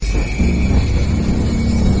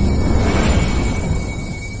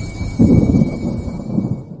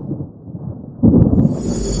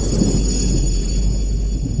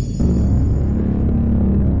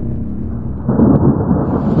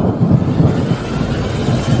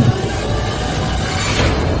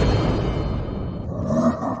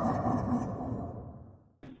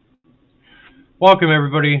Welcome,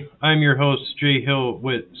 everybody. I'm your host, Jay Hill,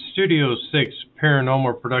 with Studio 6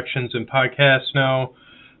 Paranormal Productions and Podcasts now.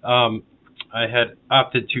 Um, I had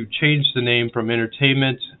opted to change the name from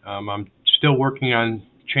Entertainment. I'm still working on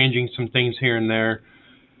changing some things here and there,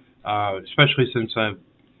 especially since I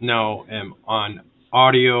now am on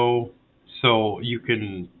audio. So you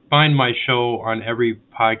can find my show on every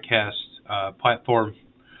podcast platform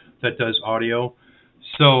that does audio.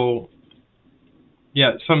 So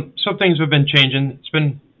yeah, some things have been changing. It's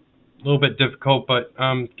been a little bit difficult, but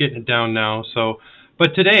I'm getting it down now.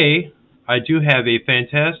 But today I do have a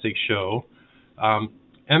fantastic show.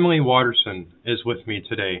 Emily Waterson is with me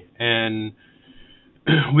today, and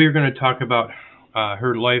we're going to talk about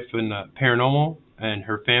her life in paranormal and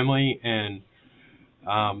her family, and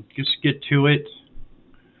just get to it.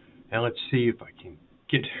 And let's see if I can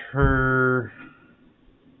get her.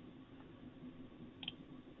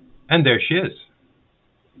 And there she is.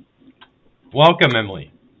 Welcome,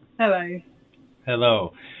 Emily. Hello.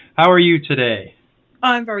 Hello. How are you today?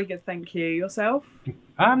 I'm very good, thank you. Yourself?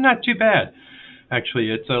 I'm not too bad.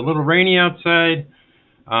 Actually, it's a little rainy outside. It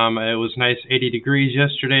was nice 80 degrees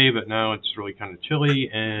yesterday, but now it's really kind of chilly,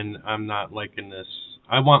 and I'm not liking this.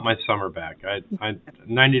 I want my summer back.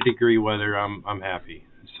 90-degree weather. I'm happy.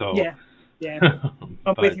 So, Yeah, yeah.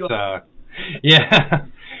 I'm with you. Yeah.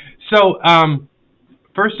 So,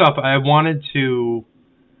 first off, I wanted to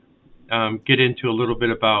get into a little bit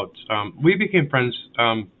about. We became friends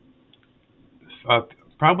uh,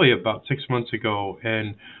 probably about 6 months ago,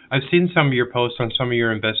 and I've seen some of your posts on some of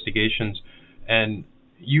your investigations, and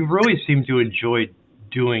you really seem to enjoy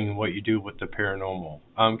doing what you do with the paranormal.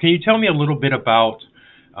 Can you tell me a little bit about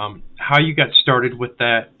how you got started with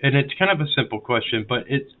that? And it's kind of a simple question, but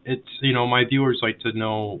it's my viewers like to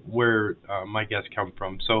know where my guests come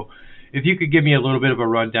from. So if you could give me a little bit of a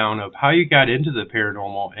rundown of how you got into the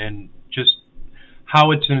paranormal and just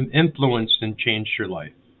how it's influenced and changed your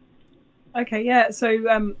life. Okay, yeah. So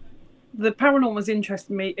the paranormal has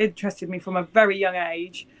interested me from a very young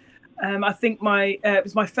age. I think it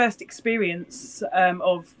was my first experience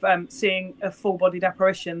of seeing a full-bodied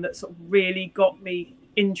apparition that sort of really got me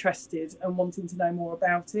interested and wanting to know more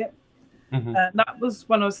about it. Mm-hmm. That was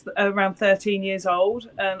when I was around 13 years old,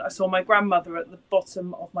 and I saw my grandmother at the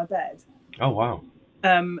bottom of my bed. Oh, wow.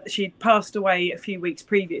 She'd passed away a few weeks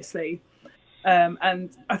previously.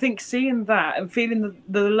 And I think seeing that and feeling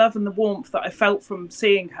the love and the warmth that I felt from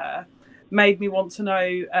seeing her made me want to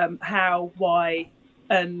know how, why,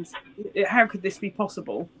 and how could this be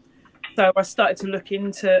possible. So I started to look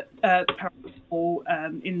into the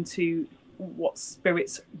paranormal, into what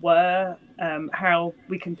spirits were, how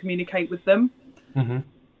we can communicate with them. Mm-hmm.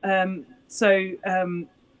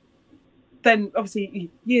 Then obviously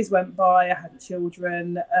years went by, I had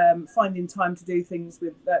children, finding time to do things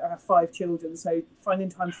with, I have 5 children, so finding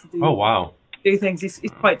time to Oh, wow. do things is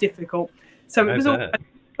quite difficult. So it was all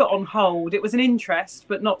put on hold. It was an interest,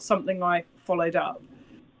 but not something I followed up.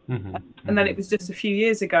 Mm-hmm. And then it was just a few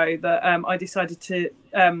years ago that I decided to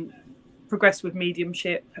progress with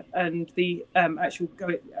mediumship and the actually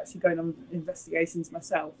going on investigations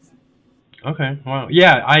myself. Okay, wow.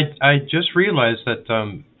 Yeah, I just realized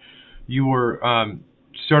that you were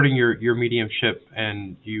starting your mediumship,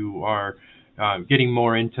 and you are getting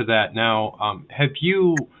more into that now. Have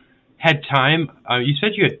you had time? You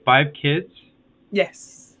said you had 5 kids?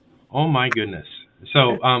 Yes. Oh, my goodness.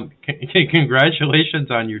 So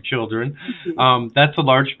congratulations on your children. That's a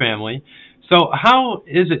large family. So how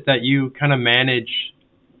is it that you kind of manage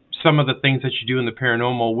some of the things that you do in the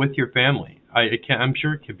paranormal with your family? I'm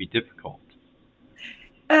sure it can be difficult.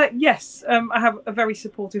 Yes, I have a very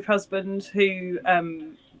supportive husband who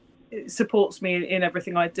supports me in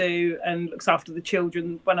everything I do and looks after the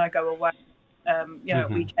children when I go away. At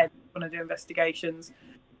weekends when I do investigations.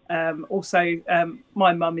 Also,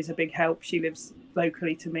 my mum is a big help. She lives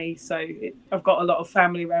locally to me, so I've got a lot of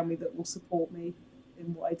family around me that will support me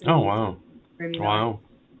in what I do. Oh, wow. Really wow. Nice.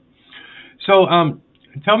 So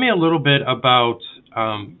tell me a little bit about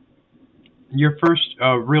your first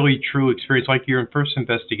really true experience, like your first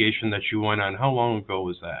investigation that you went on. How long ago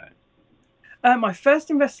was that? My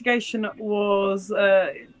first investigation was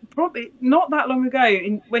probably not that long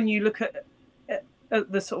ago. When you look at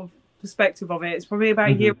the sort of perspective of it, it's probably about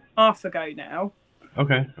a year and a half ago now.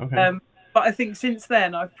 Okay. But I think since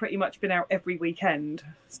then I've pretty much been out every weekend,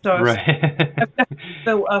 so I've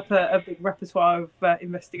built up a big repertoire of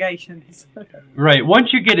investigations. Right.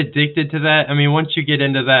 Once you get addicted to that, I mean, once you get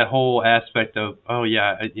into that whole aspect of,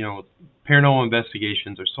 paranormal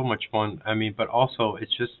investigations are so much fun. I mean, but also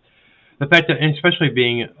it's just the fact that, and especially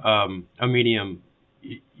being a medium,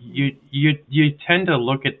 you tend to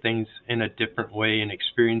look at things in a different way and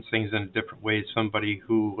experience things in a different way. Somebody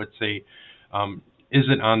who, let's say,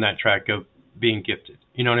 isn't on that track of being gifted.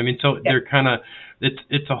 You know what I mean? So Yeah. they're kind of,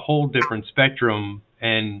 it's a whole different spectrum.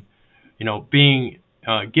 And being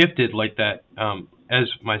gifted like that, as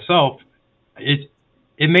myself, it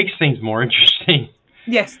makes things more interesting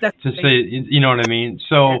Yes, to definitely. say. You know what I mean? Yeah.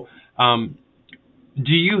 So,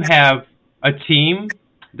 do you have a team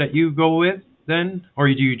that you go with then, or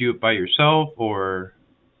do you do it by yourself, or?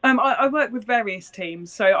 I work with various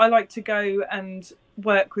teams, so I like to go and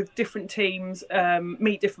work with different teams,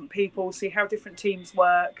 meet different people, see how different teams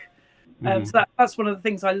work. Mhm. So that's one of the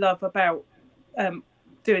things I love about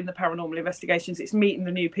doing the paranormal investigations. It's meeting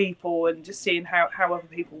the new people and just seeing how other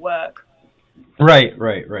people work. Right.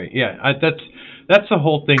 Yeah, that's the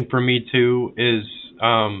whole thing for me too. Is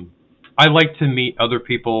I like to meet other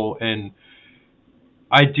people, and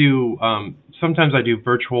I do sometimes I do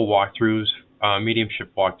virtual walkthroughs,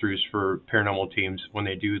 mediumship walkthroughs for paranormal teams when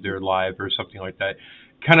they do their live or something like that,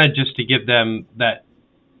 kind of just to give them that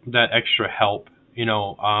extra help,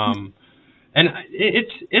 and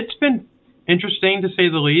it's been interesting to say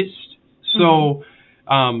the least. Mm-hmm. So,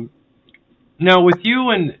 now with you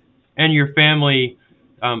and your family,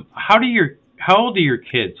 how old are your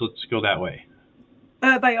kids? Let's go that way.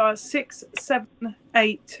 They are 6, 7,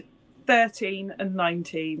 8, 13, and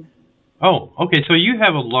 19. Oh, okay. So you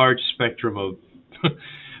have a large spectrum of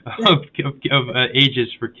of ages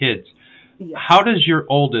for kids. How Yes. does your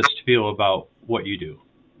oldest feel about what you do?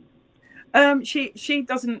 She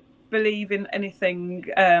doesn't believe in anything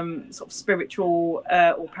sort of spiritual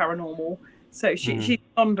or paranormal. So Mhm. she's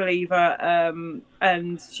a non-believer,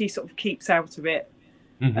 and she sort of keeps out of it.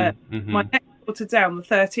 Uh, Mhm. my Mhm. next daughter down, the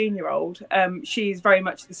 13-year-old, she's very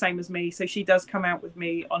much the same as me. So she does come out with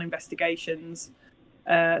me on investigations.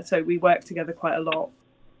 So we work together quite a lot.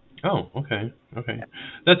 Oh, okay. Okay.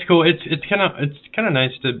 That's cool. It's kind of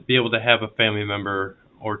nice to be able to have a family member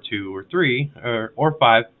or two or three or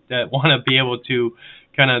five that want to be able to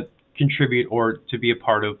kind of contribute or to be a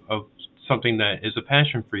part of something that is a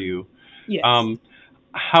passion for you. Yes. Um,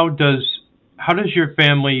 how does how does your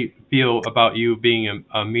family feel about you being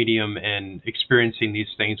a medium and experiencing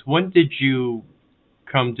these things? When did you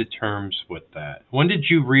come to terms with that? When did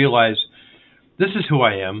you realize this is who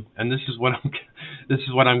I am and this is what I'm this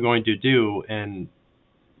is what I'm going to do, and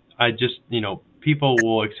I just, people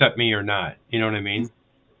will accept me or not. You know what I mean?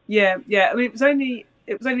 Yeah. I mean, it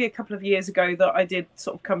was only a couple of years ago that I did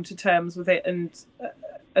sort of come to terms with it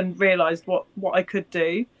and realised what I could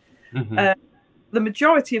do. Mhm. Uh, the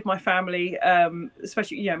majority of my family,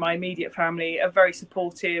 especially my immediate family, are very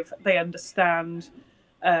supportive. They understand,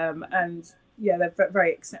 and yeah, they're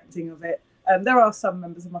very accepting of it. There are some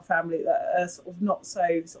members of my family that are sort of not so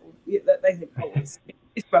sort of that they think, oh, it's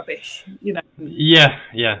rubbish. Yeah.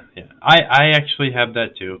 I actually have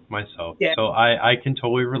that too myself, Yeah, so I can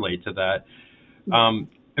totally relate to that. Um,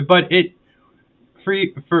 but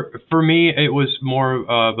for me, it was more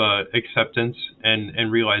of a acceptance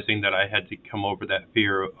and realizing that I had to come over that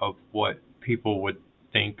fear of what people would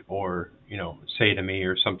think or say to me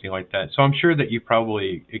or something like that. So I'm sure that you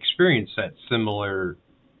probably experienced that similar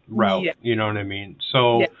route. yeah, You know what I mean?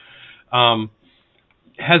 yeah. So, um,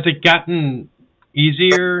 has it gotten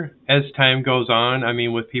easier as time goes on? I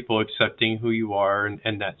mean, with people accepting who you are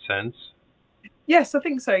in that sense. Yes, I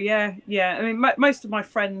think so. Yeah. I mean, most of my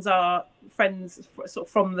friends are friends sort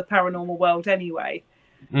of from the paranormal world anyway.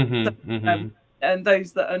 So, Mhm. um, Mhm. and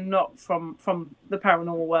those that are not from the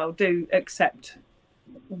paranormal world do accept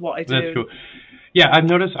what I That's do. cool. Yeah, I've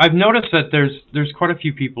noticed that there's quite a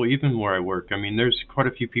few people, even where I work. I mean, there's quite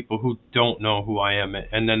a few people who don't know who I am,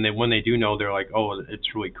 and then when they do know, they're like, "Oh,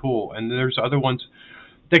 it's really cool." And there's other ones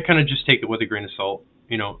that kind of just take it with a grain of salt,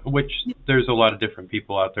 which there's a lot of different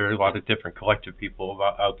people out there, a lot of different collective people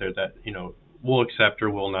out there that will accept or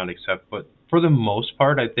will not accept. But for the most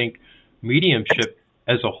part, I think mediumship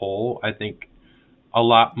as a whole, I think a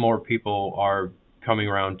lot more people are coming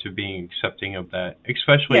around to being accepting of that,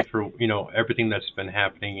 especially Yeah, for everything that's been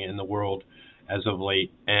happening in the world as of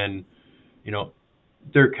late, and you know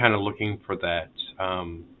they're kind of looking for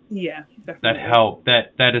yeah, that definitely. help,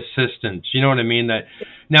 that assistance. You know what I mean? That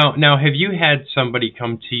now, have you had somebody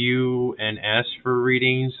come to you and ask for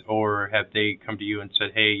readings, or have they come to you and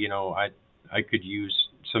said, "Hey, I could use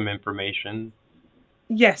some information"?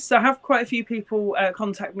 Yes, I have quite a few people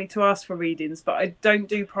contact me to ask for readings, but I don't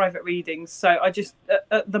do private readings. So I just,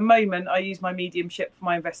 at the moment, I use my mediumship for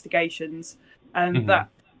my investigations, and Hmm.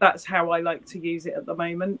 that's how I like to use it at the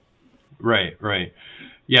moment. Right.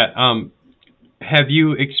 Yeah. Have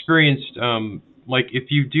you experienced? like if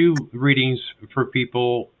you do readings for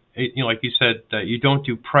people, like you said that you don't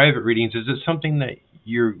do private readings, is it something that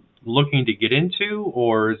you're looking to get into,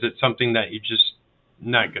 or is it something that you're just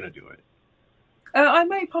not going to do it? I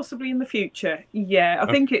may possibly in the future. Yeah, I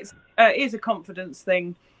Okay. think it is a confidence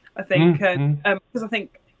thing. I think because I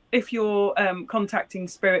think if you're contacting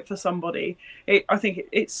spirit for somebody, I think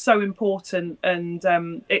it's so important, and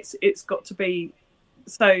it's got to be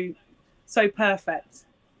so perfect.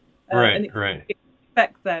 Right, and it right, could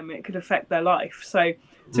affect them. It could affect their life. So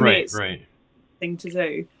to me, right, it's right, a thing to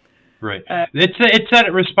do. right. It's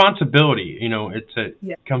that responsibility,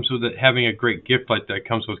 Yeah, comes with it, having a great gift like that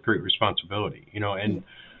comes with great responsibility, and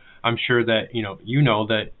I'm sure that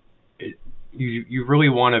that you really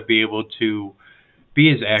want to be able to be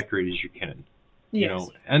as accurate as you can, yes,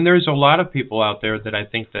 and there's a lot of people out there that I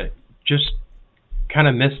think that just kind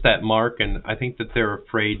of miss that mark, and I think that they're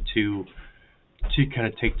afraid to kind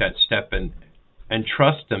of take that step and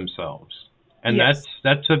trust themselves, and yes,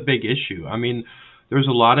 that's a big issue. I mean, there's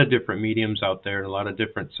a lot of different mediums out there, and a lot of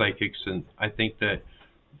different psychics, and I think that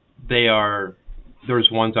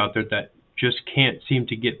there's ones out there that just can't seem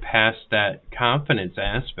to get past that confidence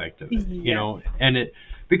aspect of it, yeah, and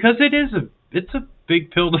because it's a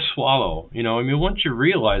big pill to swallow, I mean, once you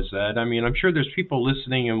realize that, I mean, I'm sure there's people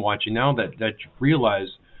listening and watching now that realize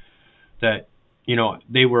that,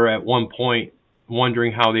 they were at one point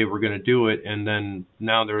wondering how they were going to do it, and then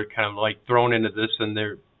now they're kind of like thrown into this, and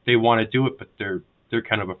they want to do it, but they're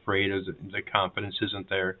kind of afraid as the confidence isn't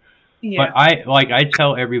there. But yeah, I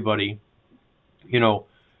tell everybody, you know,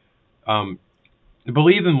 um,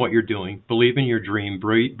 believe in what you're doing, believe in your dream,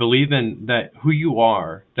 believe in that who you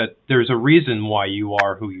are, that there's a reason why you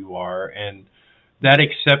are who you are, and that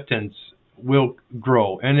acceptance will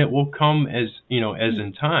grow, and it will come as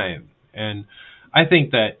in time. And I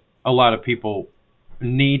think that a lot of people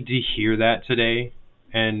need to hear that today.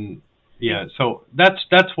 And yeah, yeah, so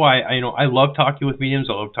that's why I love talking with mediums.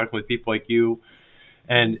 I love talking with people like you,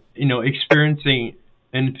 and experiencing,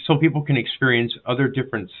 and so people can experience other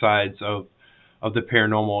different sides of the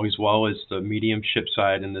paranormal as well as the mediumship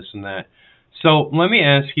side and this and that. So let me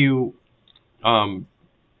ask you,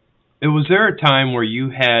 was there a time where you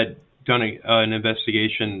had done an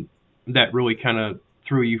investigation that really kind of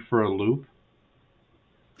threw you for a loop?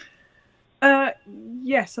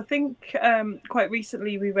 Yes, I think quite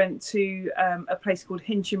recently we went to a place called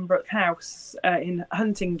Hinchinbrook House in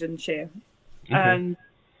Huntingdonshire, Okay. and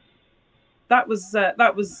that was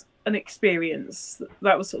an experience.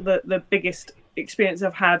 That was sort of the biggest experience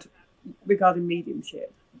I've had regarding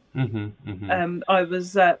mediumship. Mhm. Mhm. I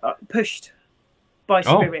was pushed by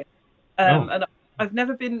Oh. spirit, Oh. and I've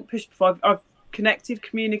never been pushed before. I've connected,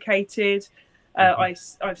 communicated.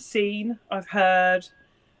 Mhm. I've seen, I've heard.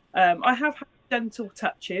 I have had gentle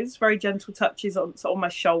touches, very gentle touches on my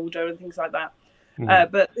shoulder and things like that.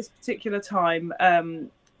 Mhm. But this particular time,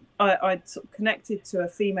 I'd sort of connected to a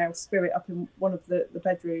female spirit up in one of the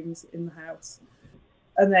bedrooms in the house.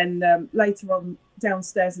 And then later on,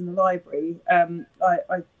 downstairs in the library,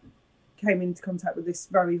 I came into contact with this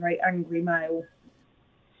very, very angry male.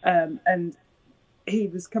 And he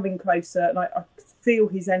was coming closer, and I could feel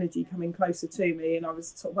his energy coming closer to me. And I was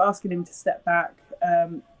sort of asking him to step back.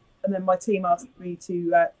 And then my team asked me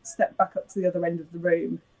to step back up to the other end of the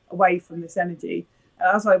room, away from this energy.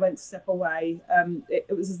 And as I went to step away,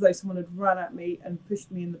 it was as though someone had run at me and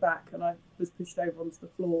pushed me in the back, and I was pushed over onto the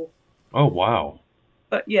floor. Oh, wow.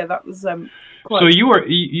 But yeah, that was So quite you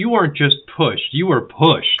weren't just pushed, you were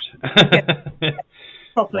pushed. yeah,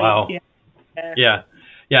 properly. Wow. Yeah, yeah. Yeah.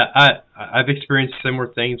 Yeah, I've experienced similar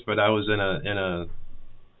things, but I was in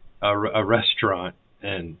a restaurant,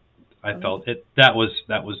 and I felt it. That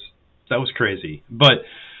was crazy. But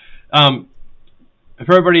for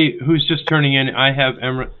everybody who's just turning in, I have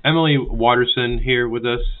Emily Waterson here with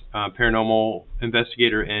us, paranormal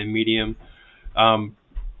investigator and medium.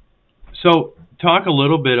 So talk a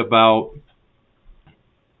little bit about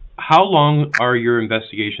how long are your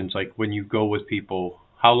investigations, like when you go with people?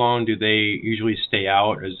 How long do they usually stay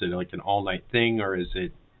out? Is it like an all night thing, or is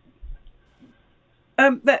it?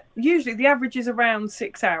 That usually the average is around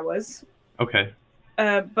 6 hours. Okay.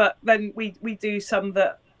 But then we do some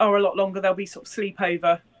that are a lot longer. They'll be sort of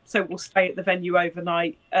sleepover, so we'll stay at the venue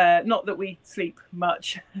overnight. Not that we sleep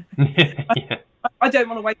much. Yeah. I don't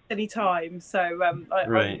want to waste any time, so I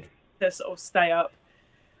Right. to sort of stay up.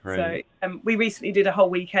 So Right. we recently did a whole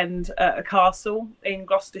weekend at a castle in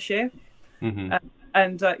Gloucestershire, Mhm.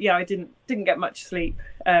 and yeah, I didn't get much sleep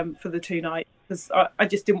for the 2 nights because I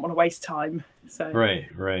just didn't want to waste time. So Right.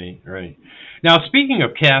 Right. Right. Now, speaking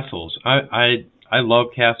of castles, I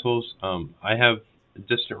love castles. I have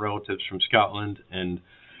distant relatives from Scotland, and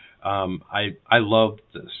I love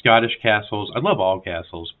the Scottish castles. I love all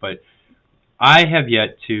castles, but I have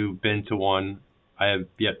yet to been to one. I have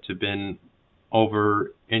yet to been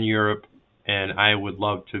over in Europe, and I would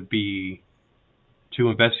love to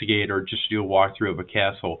investigate or just do a walkthrough of a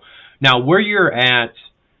castle. Now, where you're at,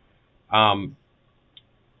 um,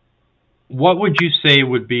 what would you say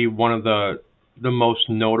would be one of the most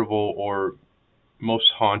notable or most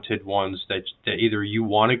haunted ones that either you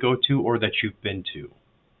want to go to or that you've been to?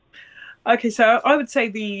 Okay, so I would say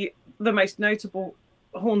the most notable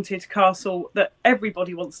haunted castle that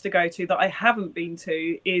everybody wants to go to that I haven't been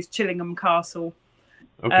to is Chillingham Castle.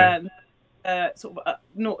 Okay. Sort of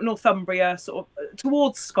Northumbria, sort of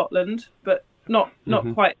towards Scotland, but not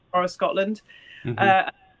Mhm. quite as far as Scotland. Mhm.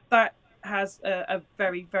 Uh, that has a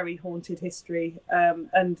very, very haunted history,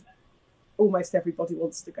 and almost everybody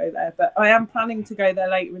wants to go there. But I am planning to go there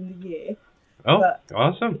later in the year, Oh, but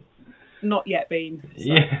awesome. not yet been. So.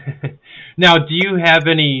 Yeah. Now, do you have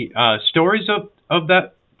any stories of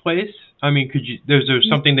that place? I mean, could you? There's there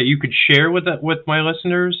something that you could share with my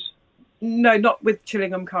listeners? No, not with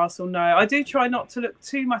Chillingham Castle. No, I do try not to look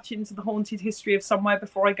too much into the haunted history of somewhere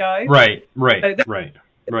before I go. Right. Right. So Right.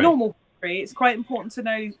 Right. normal history. It's quite important to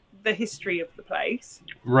know the history of the place.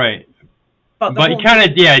 Right. But But you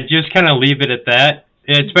kind of, yeah, just kind of leave it at that.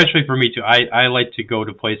 Especially for me too. I like to go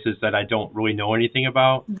to places that I don't really know anything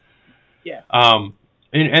about. Yeah.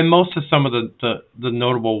 And most of some of the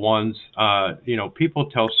notable ones,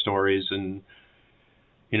 people tell stories and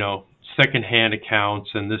secondhand accounts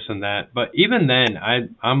and this and that. But even then,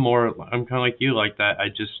 I'm kind of like you like that.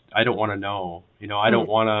 I don't want to know. I don't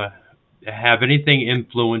want to have anything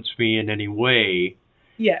influence me in any way.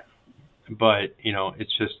 Yeah. But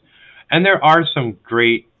it's just, and there are some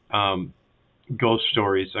great ghost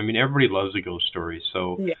stories. I mean, everybody loves a ghost story.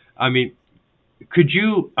 So, Yeah. I mean, could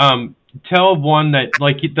you tell one that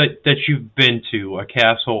you've been to, a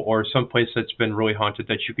castle or someplace that's been really haunted,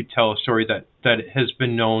 that you could tell a story that has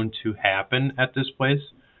been known to happen at this place?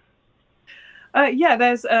 Yeah,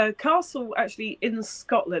 there's a castle actually in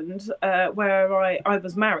Scotland where I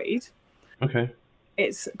was married. Okay.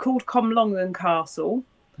 It's called Comlongan Castle.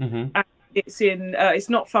 Mhm. And it's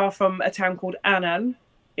not far from a town called Annan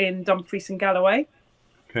in Dumfries and Galloway.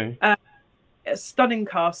 Okay. A stunning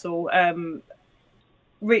castle,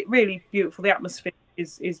 really beautiful. The atmosphere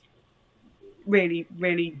is really,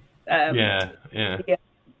 really. Yeah.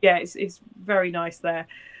 It's very nice there.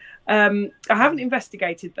 I haven't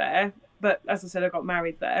investigated there, but as I said, I got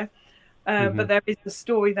married there. But there is a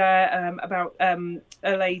story there about a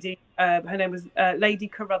lady. Her name was Lady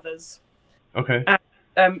Carruthers. Okay.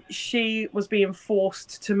 And she was being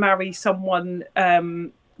forced to marry someone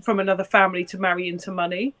from another family to marry into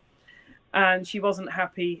money. And she wasn't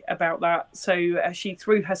happy about that. So she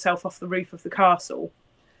threw herself off the roof of the castle.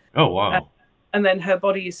 Oh, wow. And then her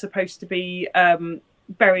body is supposed to be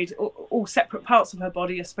buried. All separate parts of her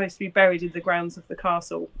body are supposed to be buried in the grounds of the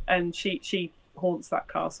castle. And she haunts that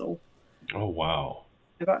castle. Oh, wow.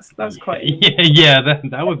 That's quite. Yeah.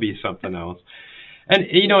 That would be something else. And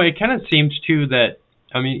it kind of seems too that,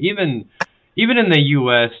 I mean, even in the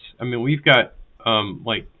U.S., I mean, we've got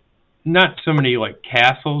not so many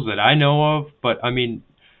castles that I know of, but I mean,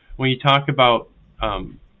 when you talk about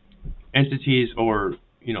entities or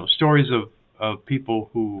stories of people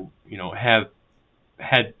who have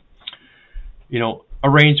had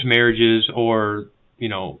arranged marriages or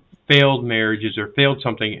failed marriages or failed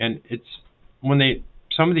something, and it's when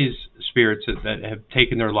some of these spirits that have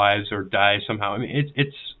taken their lives or die somehow. I mean,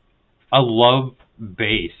 it's a love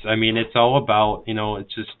base. I mean, it's all about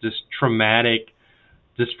it's just this traumatic.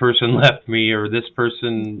 This person left me, or this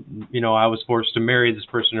person, I was forced to marry this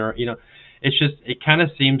person, or it's just, it kind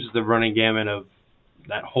of seems the running gamut of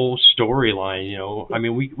that whole storyline. I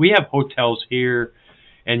mean, we have hotels here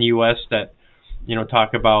in the U.S. that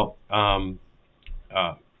talk about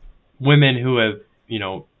women who have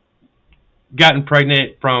gotten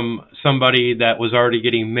pregnant from somebody that was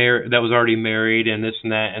already married, and this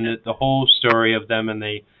and that, and the whole story of them, and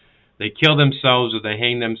they kill themselves or they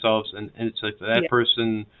hang themselves, and it's like that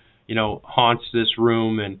person haunts this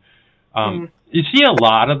room, and you see a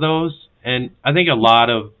lot of those, and I think a lot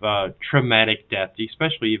of traumatic death,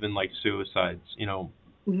 especially even like suicides.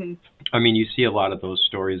 I mean, you see a lot of those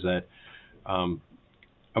stories that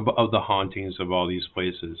of the hauntings of all these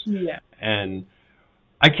places. Yeah. And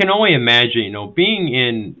I can only imagine, being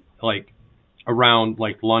in around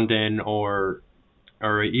London or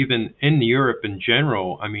even in Europe in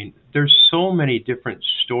general. I mean, there's so many different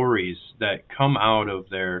stories that come out of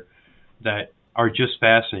there that are just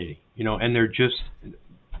fascinating, and they're just,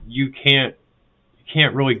 you can't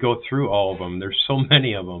can't really go through all of them. There's so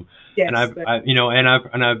many of them, and Yes.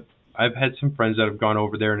 I've had some friends that have gone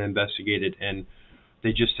over there and investigated, and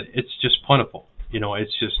it's just plentiful.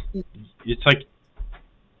 It's like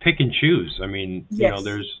pick and choose. I mean, Yes.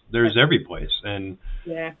 there's every place, and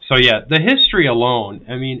Yeah. so yeah, the history alone.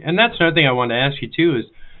 I mean, and that's another thing I wanted to ask you too is,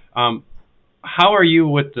 how are you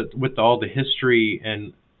with all the history,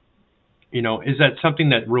 and is that something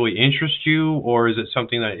that really interests you, or is it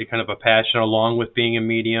something that you kind of a passion along with being a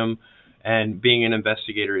medium and being an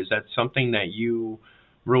investigator? Is that something that you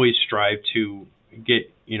really strive to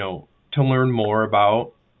get, to learn more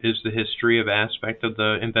about? Is the history of aspect of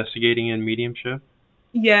the investigating and mediumship?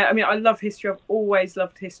 Yeah, I mean, I love history. I've always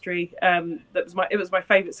loved history. It was my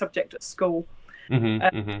favourite subject at school.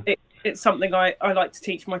 Mm-hmm, mm-hmm. It's something I like to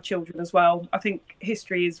teach my children as well. I think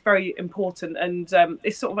history is very important, and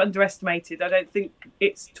it's sort of underestimated. I don't think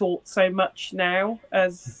it's taught so much now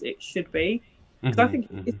as it should be, because I think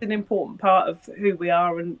it's an important part of who we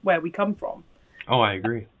are and where we come from. Oh, I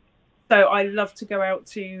agree. So I love to go out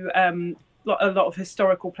to a lot of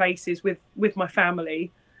historical places with my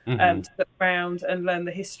family, to look around and learn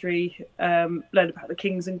the history, learn about the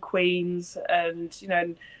kings and queens, and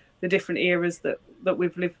and the different eras that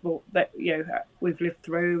we've lived we've lived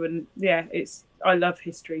through. And yeah, I love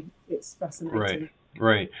history. It's fascinating.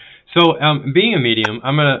 Right. So being a medium,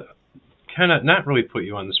 I'm gonna kind of not really put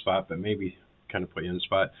you on the spot, but maybe kind of put you on the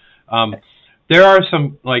spot. There are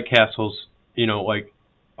some like castles, like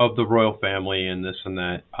of the royal family and this and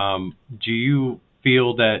that. Do you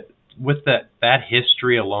feel that with that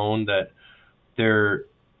history alone, that there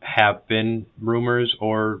have been rumors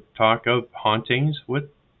or talk of hauntings with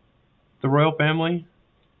the royal family?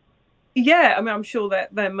 Yeah, I mean, I'm sure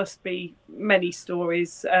that there must be many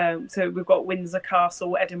stories. So we've got Windsor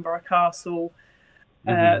Castle, Edinburgh Castle.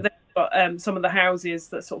 They've got some of the houses,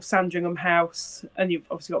 that sort of Sandringham House, and you've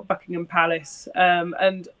obviously got Buckingham Palace.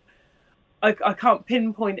 And I can't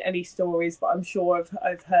pinpoint any stories, but I'm sure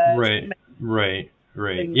I've heard. Right.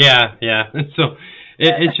 Yeah. So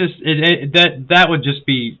it's just that would just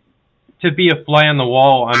be to be a fly on the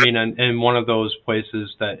wall. I mean, in one of those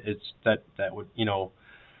places that that would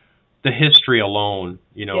the history alone,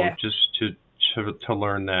 just to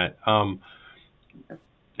learn that. And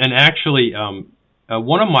actually,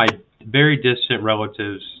 one of my very distant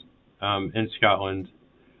relatives in Scotland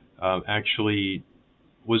actually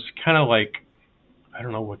was kind of like, I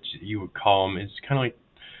don't know what you would call him. It's kind of like,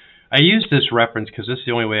 I use this reference because this is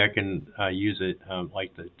the only way I can use it.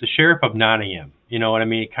 Like the sheriff of Nottingham. You know what I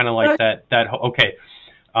mean? Kind of like that. Okay.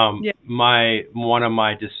 One of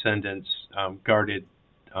my descendants guarded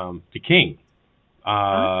the king.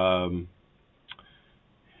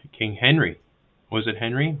 King Henry. Was it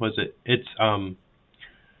Henry? Was it? It's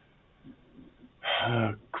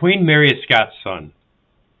Queen Mary of Scots' son.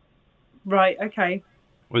 Right. Okay.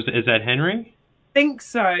 Is that Henry? Think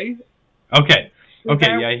so. Okay.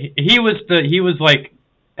 Yeah. He was like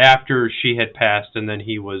after she had passed, and then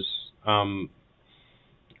he was gosh,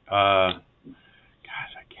 I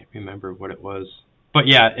can't remember what it was. But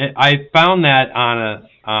yeah, I found that on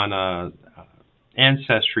a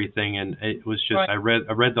ancestry thing, and it was just I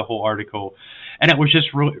read the whole article, and it was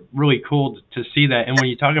just really cool to see that. And when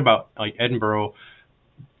you talk about like Edinburgh,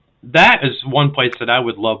 that is one place that I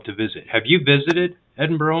would love to visit. Have you visited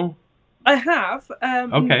Edinburgh? I have.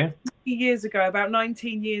 Okay. Years ago, about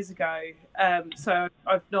 19 years ago. So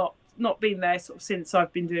I've not been there sort of since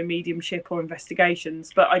I've been doing mediumship or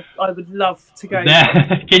investigations, but I would love to go.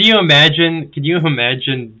 Can you imagine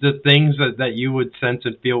the things that you would sense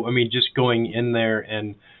and feel? I mean, just going in there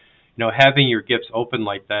and having your gifts open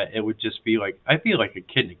like that, it would just be like, I'd be like a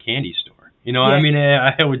kid in a candy store. I mean,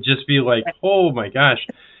 I would just be like, oh my gosh.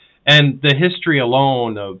 And the history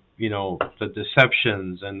alone of the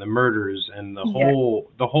deceptions and the murders and the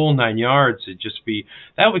whole 9 yards,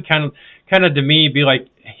 that would kind of to me be like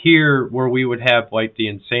here where we would have like the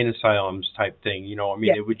insane asylums type thing. I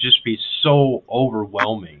mean, it would just be so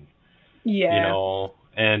overwhelming.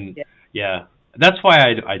 And that's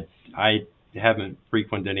why I haven't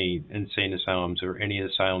frequented any insane asylums or any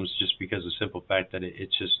asylums, just because of the simple fact that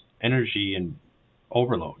it's just energy and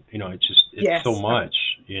overload. It's so much.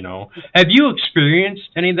 Have you experienced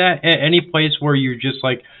any of that? Any place where you're just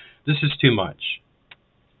like, this is too much?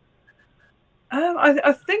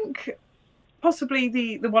 I think possibly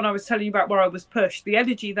the one I was telling you about where I was pushed. The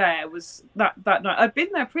energy there was that night. I'd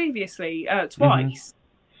been there previously twice,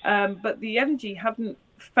 but the energy hadn't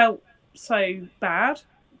felt so bad.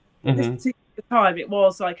 This particular time, it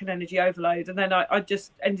was like an energy overload, and then I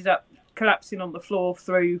just ended up collapsing on the floor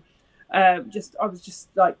through. I was just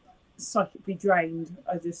like psychically drained.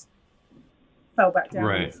 I just fell back down on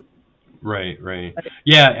the Right. floor. Right.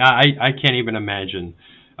 Yeah, I can't even imagine.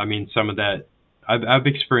 I mean, some of that I've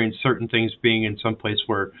experienced certain things being in some place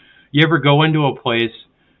where you ever go into a place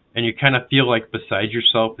and you kind of feel like beside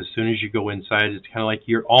yourself as soon as you go inside. It's kind of like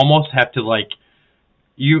you almost have to like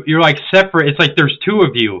you're like separate. It's like there's two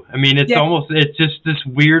of you. I mean, Yeah, it's just this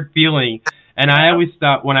weird feeling. And I yeah, always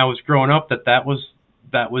thought when I was growing up that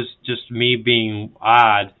was just me being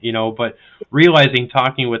odd, you know, but realizing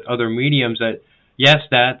talking with other mediums that yes,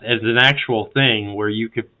 that is an actual thing where you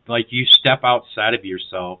could like you step outside of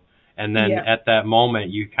yourself and then yeah, at that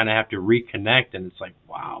moment you kind of have to reconnect and it's like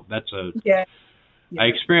wow, that's a yeah, yeah,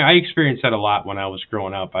 I experienced that a lot when I was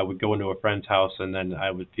growing up. I would go into a friend's house and then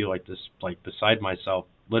I would feel like this like beside myself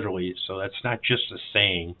literally. So that's not just a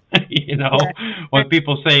saying, you know. yeah, When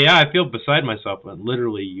people say, "Yeah, I feel beside myself," but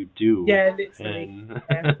literally you do. yeah, literally. And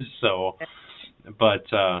Yeah, so but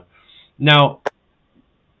now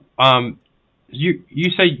um you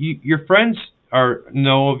say your friends are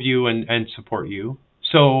know of you and support you.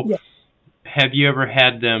 So yeah. have you ever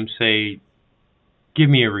had them say, "Give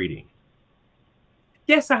me a reading"?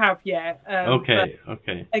 Yes, I have. Yeah, but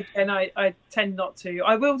Okay. again, I tend not to.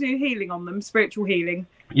 I will do healing on them, spiritual healing.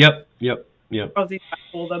 Yep. I'll do that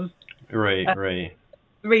for them. Right, Uh, right.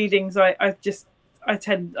 Readings, I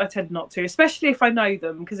tend not to, especially if I know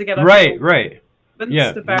them, because again, I've been Right, all right.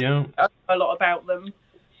 Yeah, convinced you about know. a lot about them.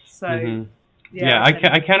 So Mhm. yeah, Yeah, I tend.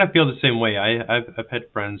 I kind of feel the same way. I've had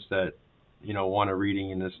friends that, you know, want a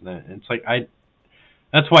reading and this and that. And it's like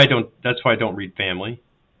that's why I don't read family.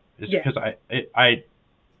 It's Yeah, because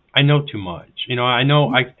I know too much. You know, I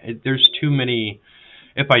know there's too many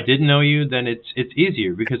if I didn't know you, then it's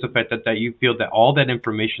easier because the fact that you feel that all that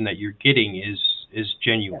information that you're getting is yeah,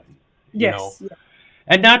 genuine, you know. yes, yeah,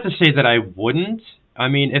 And not to say that I wouldn't. I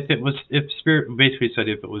mean, if Spirit basically said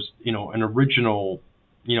if it was you know an original,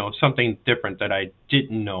 you know something different that I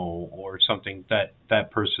didn't know or something that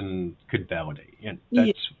that person could validate, and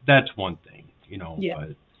yeah, that's one thing, you know. yeah.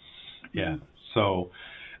 But yeah, Mm. so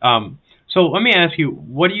so let me ask you,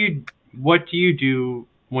 what do you do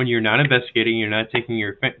when you're not investigating? You're not taking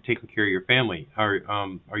care of your family. Are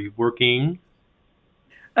you working?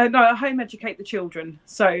 No, I home educate the children,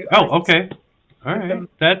 so I Oh, okay. All with right. them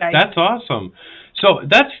every day. That's awesome. So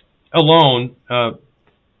that's alone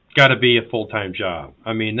got to be a full-time job.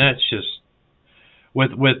 I mean, that's just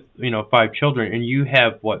with you know 5 children, and you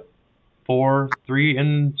have what 3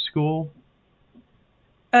 in school?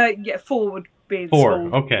 Yeah, 4 would be in 4.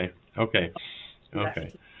 school. Okay. Left.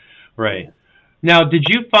 Right. Yeah. Now, did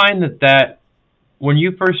you find that when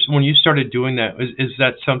you started doing that, is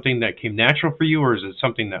that something that came natural for you, or is it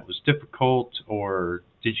something that was difficult, or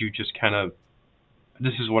did you just kind of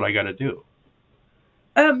this is what I got to do?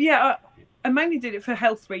 Yeah, I mainly did it for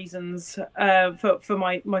health reasons. For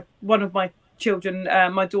my one of my children,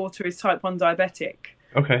 my daughter is type 1 diabetic,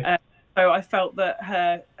 Okay. uh, so I felt that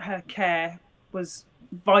her care was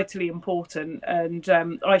vitally important, and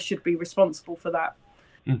I should be responsible for that.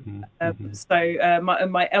 Mhm. So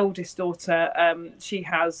my eldest daughter, she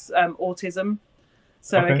has autism.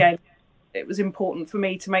 So Okay. again, it was important for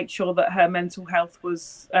me to make sure that her mental health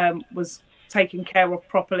was taken care of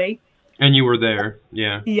properly. And you were there.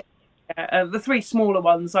 Yeah. Yeah, the 3 smaller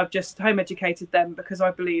ones, I've just home educated them because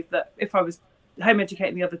I believe that if I was home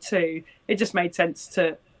educating the other 2, it just made sense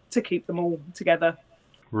to keep them all together.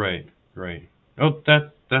 Right. Right. Oh,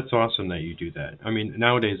 that's awesome that you do that. I mean,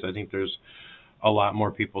 nowadays I think there's a lot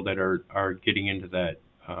more people that are getting into that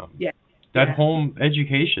Yeah, that yeah, home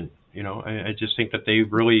education. You know, I just think that they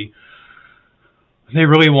really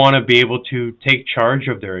want to be able to take charge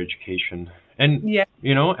of their education, and yeah,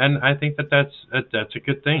 you know, and I think that that's a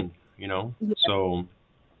good thing. You know, yeah. so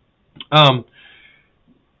um,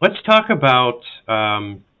 let's talk about.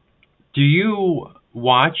 Do you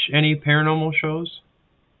watch any paranormal shows?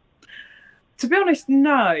 To be honest,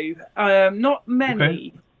 no, not Okay.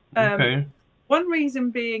 many. Um, Okay. One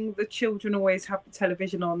reason being the children always have the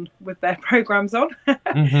television on with their programs on,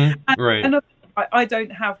 Mhm. Right. and I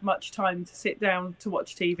don't have much time to sit down to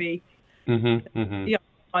watch TV. Mhm. Yeah,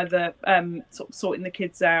 either sort of sorting the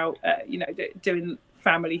kids out, doing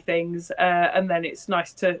family things, and then it's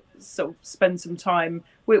nice to sort of spend some time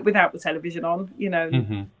without the television on,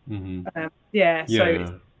 and Mhm. yeah. So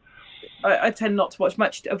Yeah. I tend not to watch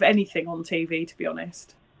much of anything on TV, to be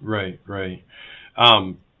honest. Right.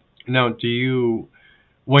 Um, now, do you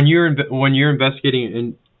when you're investigating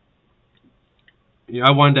and you know,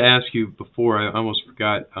 I wanted to ask you before I almost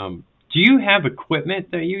forgot. Do you have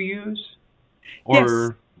equipment that you use Yes,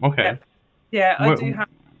 or okay? yeah, I What do have.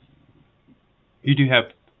 you do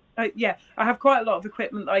have? Yeah, I have quite a lot of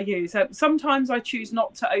equipment that I use. Sometimes I choose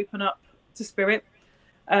not to open up to spirit,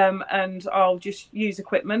 and I'll just use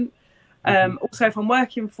equipment. Mm-hmm. Also, if I'm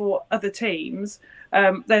working for other teams,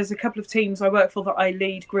 there's a couple of teams I work for that I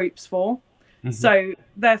lead groups for. Mm-hmm. So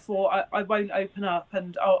therefore, I won't open up,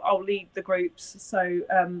 and I'll lead the groups. So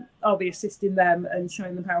I'll be assisting them and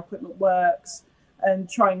showing them how equipment works, and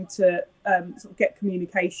trying to sort of get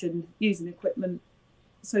communication using equipment,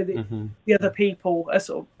 so that Mm-hmm. the other people are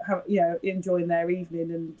sort of enjoying their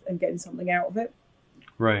evening and getting something out of it.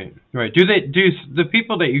 Right. Do the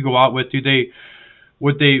people that you go out with,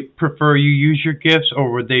 would they prefer you use your gifts,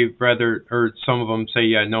 or would they rather, or some of them say,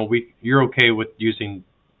 yeah, no, you're okay with using,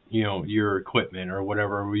 your equipment or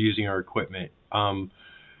whatever, we're using our equipment.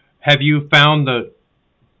 Have you found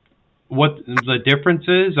what the difference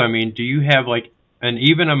is? I mean, do you have like an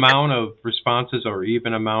even amount of responses or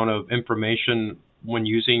even amount of information when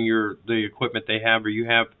using the equipment they have or you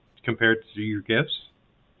have compared to your gifts?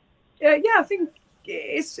 Yeah, I think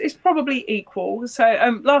it's probably equal.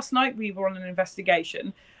 So last night we were on an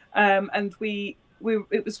investigation, and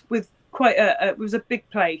it was with it was a big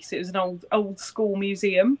place. It was an old school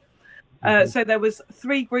museum. Mm-hmm. So there was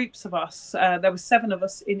 3 groups of us. There were 7 of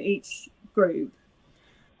us in each group.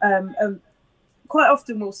 And quite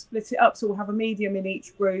often we'll split it up. So we'll have a medium in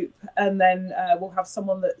each group, and then we'll have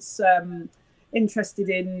someone that's interested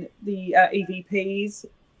in the EVPs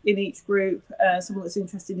in each group, someone that's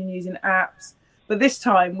interested in using apps. But this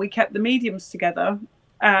time we kept the mediums together,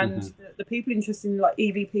 and Mm-hmm. the people interested in like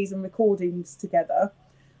EVPs and recordings together,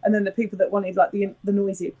 and then the people that wanted like the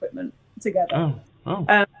noisy equipment together. Oh.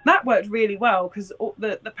 That worked really well, because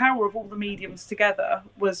the power of all the mediums together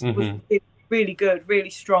was Mm-hmm. really good, really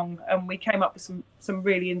strong, and we came up with some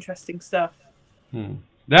really interesting stuff.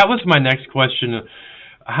 That was my next question.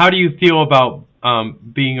 How do you feel about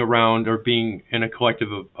being around or being in a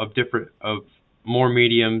collective of more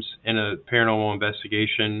mediums in a paranormal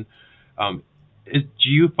investigation? Do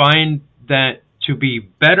you find that to be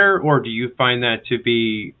better, or do you find that to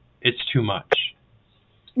be it's too much?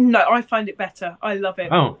 No, I find it better. I love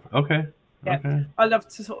it. Oh, okay. Yeah. Okay. I love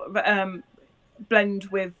to sort of blend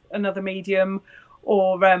with another medium,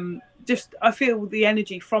 or just I feel the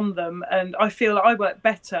energy from them, and I feel I work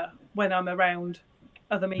better when I'm around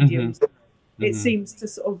other mediums. Mm-hmm. It seems to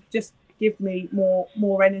sort of just give me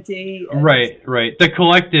more energy. Right. The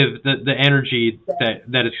collective, the energy that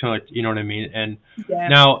is kind of like, you know what I mean? And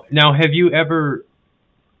now have you ever,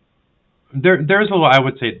 there's a lot, I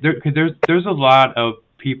would say, there's a lot of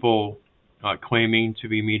people claiming to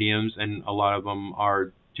be mediums, and a lot of them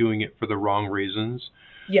are doing it for the wrong reasons.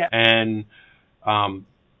 Yeah. And I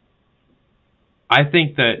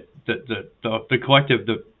think that the collective,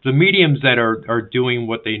 the mediums that are doing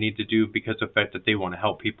what they need to do because of the fact that they want to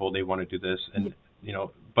help people, they want to do this, and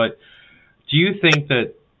but do you think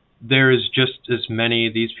that there is just as many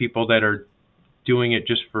of these people that are doing it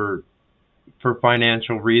just for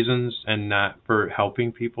financial reasons and not for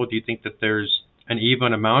helping people? Do you think that there's an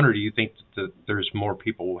even amount, or do you think that there's more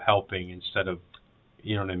people helping instead of,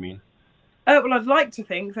 you know what I mean? Well, I'd like to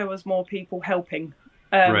think there was more people helping.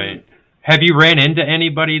 Right. Have you ran into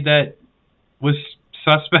anybody that was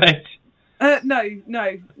suspect? No,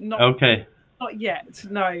 not. Okay. Not yet.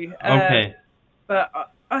 No. Okay. But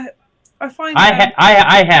I find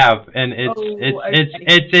I have, and okay.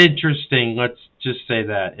 it's interesting. Let's just say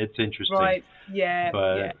that it's interesting. Right. Yeah.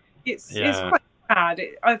 But, yeah. It's quite sad.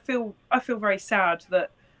 I feel very sad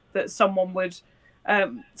that someone would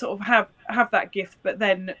sort of have that gift, but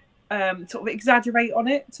then sort of exaggerate on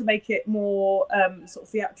it to make it more sort of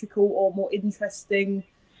theatrical or more interesting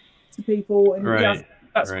to people. And right.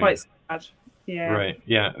 That's quite sad. Yeah. Right.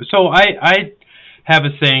 Yeah. So I have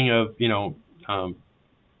a saying of,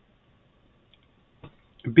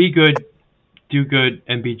 be good, do good,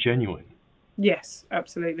 and be genuine. Yes,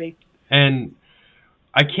 absolutely. And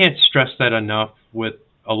I can't stress that enough with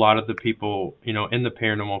a lot of the people, in the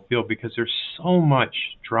paranormal field, because there's so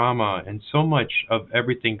much drama and so much of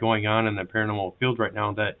everything going on in the paranormal field right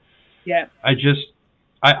now that I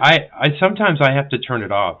sometimes I have to turn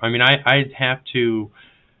it off. I mean, I have to,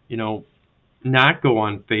 not go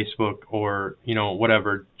on Facebook or,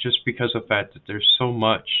 whatever, just because of the fact that there's so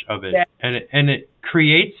much of it. Yeah. And it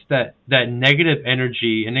creates that negative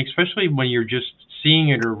energy, and especially when you're just seeing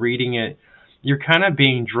it or reading it, you're kind of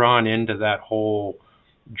being drawn into that whole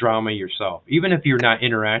drama yourself, even if you're not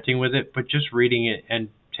interacting with it, but just reading it and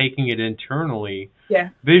taking it internally,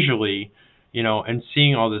 visually, and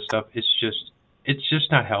seeing all this stuff. It's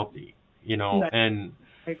just not healthy, No, and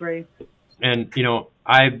I agree. And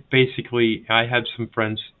I have some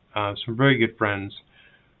friends, some very good friends,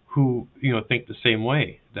 who think the same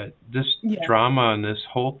way, that this drama and this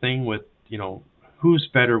whole thing with who's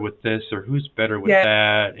better with this or who's better with Yeah.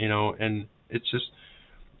 that, and it's just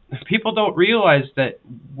people don't realize that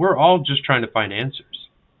we're all just trying to find answers.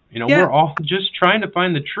 Yeah. We're all just trying to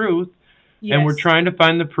find the truth, and we're Yes. trying to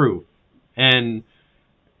find the proof. And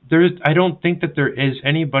I don't think that there is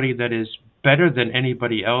anybody that is better than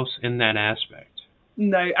anybody else in that aspect.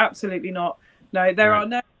 No, absolutely not. No, there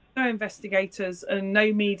Right. are no investigators and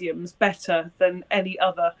no mediums better than any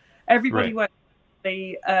other. Everybody Right. works.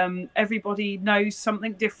 Everybody knows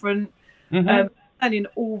something different, Mhm. learning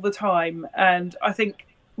all the time. And I think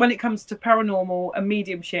when it comes to paranormal and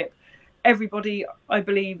mediumship, everybody, I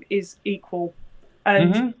believe, is equal,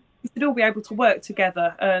 and Mhm. we should all be able to work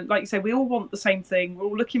together. And like you say, we all want the same thing. We're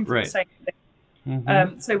all looking for the Right. same thing.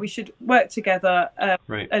 Mhm. So we should work together,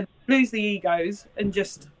 Right. and lose the egos and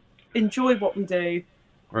just enjoy what we do,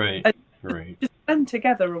 Right. and Right. just blend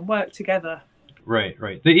together and work together. Right.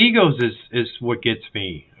 Right. The egos is what gets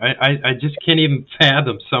me. I just can't even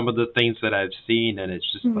fathom some of the things that I've seen, and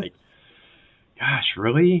it's just Mm. like, gosh,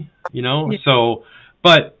 really? Yeah. So,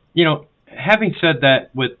 but having said that,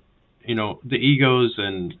 with the egos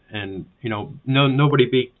and no, nobody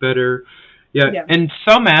be better. Yeah, Yeah. in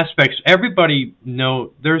some aspects, everybody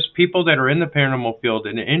there's people that are in the paranormal field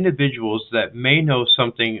and individuals that may know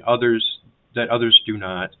something that others do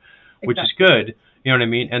not, which is Exactly. good. You know what I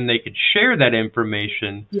mean? And they could share that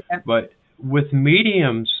information. Yeah. But with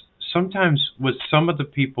mediums, sometimes with some of the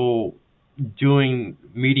people doing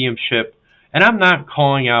mediumship, and I'm not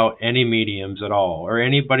calling out any mediums at all or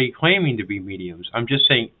anybody claiming to be mediums. I'm just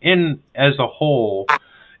saying in as a whole,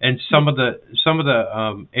 and some of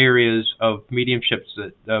the areas of mediumships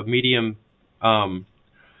that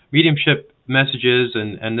mediumship messages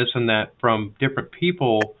and this and that from different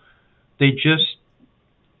people, they just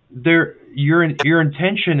your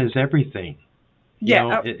intention is everything.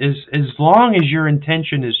 Yeah. As long as your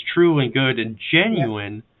intention is true and good and Yeah.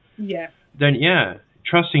 genuine, Yeah. then yeah,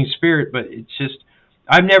 trusting spirit. But it's just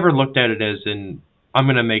I've never looked at it as in I'm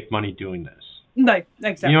gonna make money doing this. No,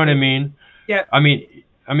 exactly. You know what I mean? Yeah. I mean,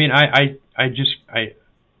 I just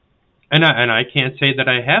and I can't say that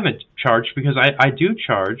I haven't charged because I do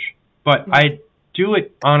charge, but I do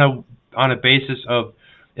it on a basis of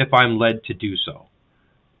if I'm led to do so.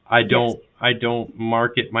 Yes. I don't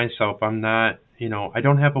market myself. I'm not, I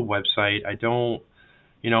don't have a website. I don't,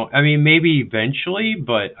 I mean, maybe eventually,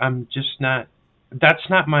 but I'm just not. That's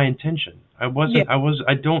not my intention. Yeah.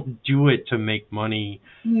 I don't do it to make money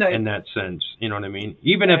No. in that sense. You know what I mean?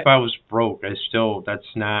 Even Yeah. if I was broke,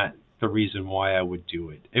 that's not the reason why I would do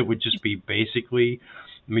it. It would just be basically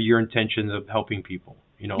your intention of helping people,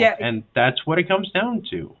 Yeah. and that's what it comes down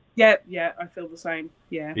to. Yeah. Yeah. I feel the same.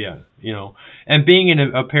 Yeah. Yeah, and being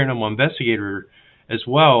a paranormal investigator as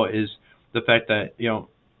well is the fact that,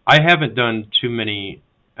 I haven't done too many,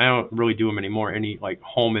 I don't really do them anymore, any like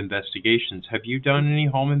home investigations. Have you done any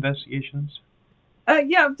home investigations?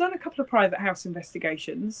 Yeah. I've done a couple of private house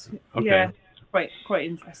investigations. Okay. Yeah. Quite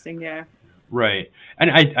interesting. Yeah. Right.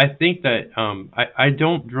 And I think that I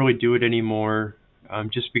don't really do it anymore,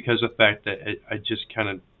 just because of the fact that I just kind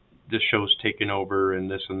of the show's taken over and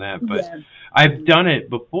this and that. But Yeah. I've done it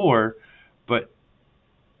before, but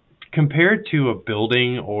compared to a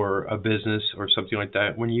building or a business or something like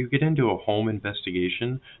that, when you get into a home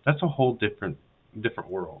investigation, that's a whole different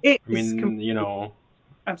world. It I is mean,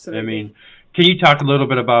 absolutely. I mean, can you talk a little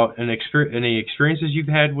bit about any experiences you've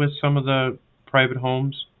had with some of the private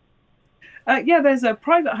homes? Yeah, there's a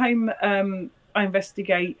private home I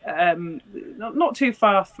investigate, not too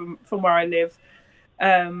far from where I live,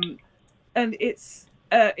 and it's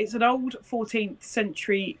an old 14th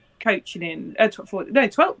century coaching inn.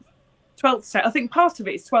 12th. I think part of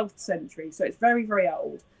it is 12th century, so it's very, very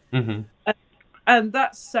old. Mm-hmm. And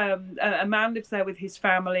that's a man lives there with his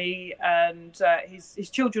family, and his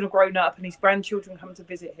children are grown up, and his grandchildren come to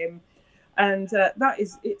visit him. And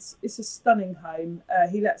it's a stunning home.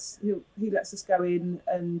 He lets us go in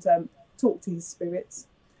and talk to his spirits.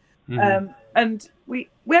 Mm-hmm. And we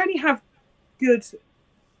only have good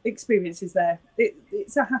experiences there.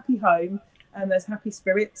 It's a happy home, and there's happy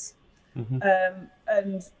spirits. Mm-hmm.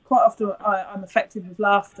 And quite often I'm affected with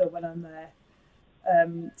laughter when I'm there.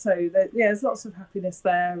 So there's lots of happiness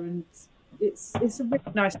there, and it's a really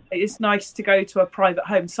nice. It's nice to go to a private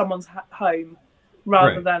home, someone's home,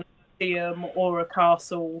 rather Right. than a museum or a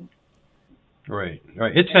castle. Right.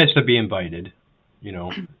 It's nice to be invited,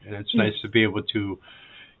 and it's nice to be able to,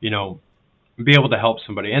 be able to help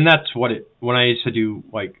somebody. And that's when I used to do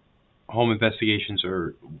like home investigations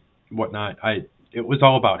or whatnot, it was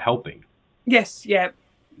all about helping. Yes. Yeah.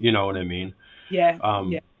 You know what I mean? Yeah.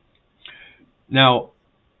 Now,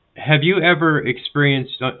 have you ever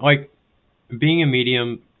experienced like being a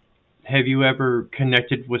medium, have you ever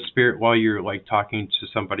connected with spirit while you're like talking to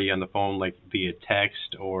somebody on the phone, like via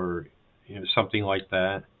text or something like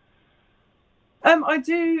that? I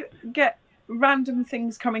do get random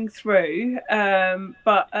things coming through,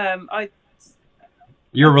 but I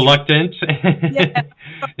You're try, reluctant. yeah,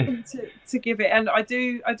 to give it, and I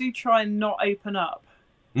do try and not open up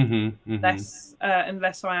Mhm. Mhm.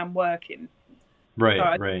 unless I am working. So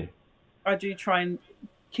Right. Right. I do try and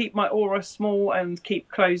keep my aura small and keep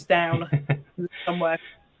closed down somewhere.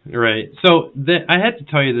 Right. So I had to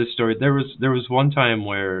tell you this story. There was one time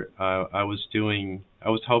where I was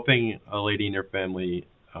helping a lady and her family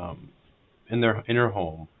in her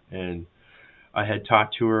home, and I had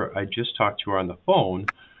talked to her. I just talked to her on the phone,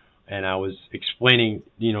 and I was explaining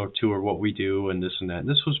to her what we do and this and that. And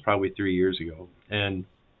this was probably 3 years ago, and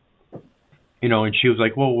and she was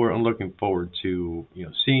like, "Well, I'm looking forward to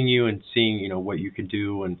seeing you and seeing what you can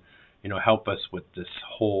do and help us with this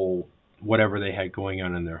whole whatever they had going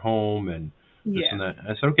on in their home and this Yeah. and that."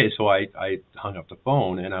 I said, "Okay." So I hung up the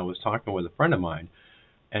phone and I was talking with a friend of mine,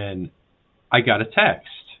 and I got a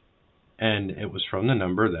text, and it was from the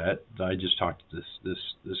number that I just talked to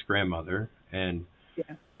this grandmother, and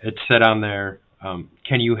Yeah. it said on there,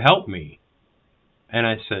 "Can you help me?" And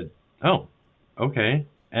I said, "Oh, okay."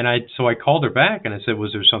 And I called her back and I said,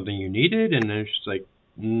 "Was there something you needed?" And then she's like,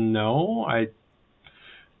 "No." I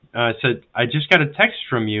said, "I just got a text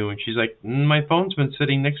from you." And she's like, "My phone's been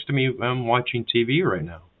sitting next to me. I'm watching TV right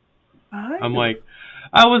now." I'm Oh. like,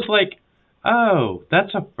 I was like, "Oh,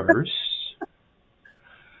 that's a first."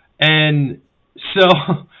 And so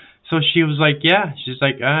so she was like, "Yeah." She's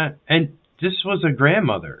like, and this was a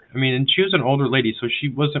grandmother. I mean, and she was an older lady, so she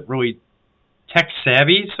wasn't really tech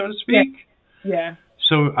savvy, so to Yeah. speak. Yeah.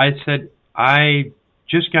 So I said, "I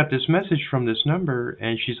just got this message from this number,"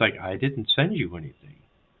 and she's like, "I didn't send you anything."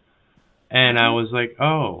 And I Oh. was like,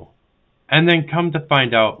 "Oh." And then come to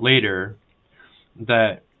find out later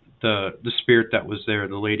that the spirit that was there,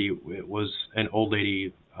 the lady, it was an old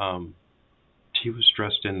lady. She was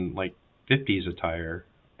dressed in like 50s attire,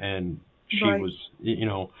 and she Right. was,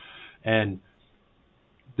 and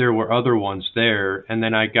there were other ones there, and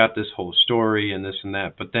then I got this whole story and this and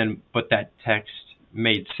that, but that text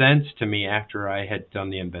made sense to me after I had done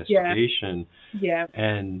the Yeah. investigation. Yeah.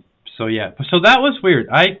 And so yeah, so that was weird.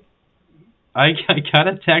 I got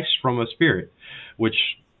a text from a spirit,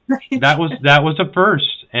 which that was a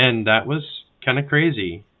first, and that was kind of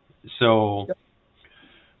crazy. So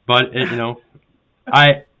but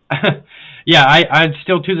I yeah, I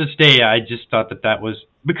still to this day I just thought that was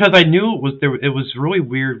because I knew it was there. It was really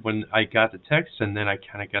weird when I got the text, and then I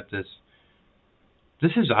kind of got this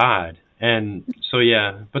is odd. And so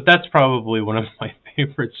yeah, but that's probably one of my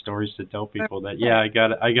favorite stories to tell people that yeah, I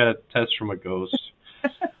got a test from a ghost,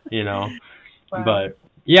 you know. Wow. But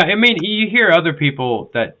yeah, I mean, you hear other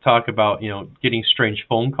people that talk about, getting strange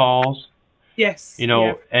phone calls, Yes.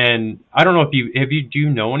 Yeah. and I don't know if do you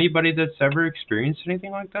know anybody that's ever experienced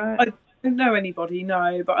anything like that? I don't know anybody,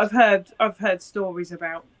 no, but I've heard stories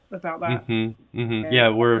about that. Mhm. Mhm. Yeah. Yeah,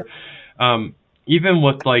 we're um even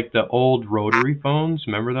with like the old rotary phones,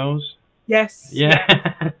 remember those? Yes. Yeah.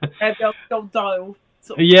 Yeah. They'll dial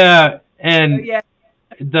sort of. Yeah, and Yeah.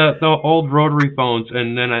 the old rotary phones,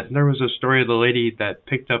 and then there was a story of the lady that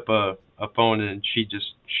picked up a phone, and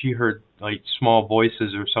she heard like small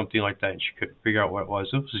voices or something like that, and she couldn't figure out what it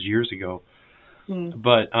was. This was years ago. Mm.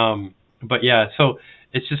 But yeah, so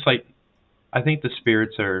it's just like I think the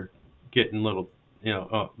spirits are getting a little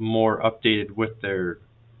more updated with their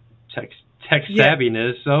tech tech Yeah.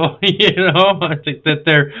 savviness. So I think that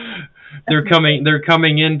they're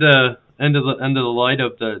coming into the light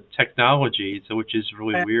of the technology, so which is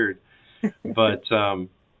really weird. But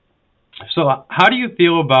so how do you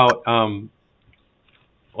feel about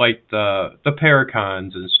like the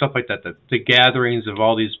paracons and stuff like that, the gatherings of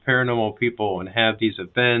all these paranormal people and have these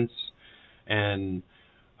events, and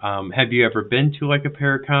have you ever been to like a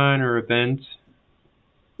paracon or event?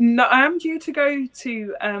 No, I am due to go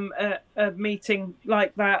to a meeting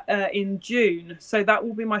like that in June, so that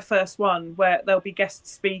will be my first one where there'll be guest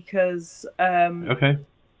speakers Okay.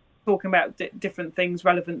 talking about different things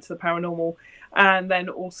relevant to the paranormal, and then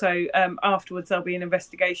also afterwards there'll be an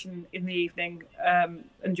investigation in the evening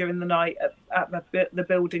and during the night at the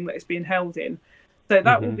building that it's being held in. So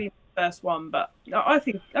that will Mhm. be the first one, but I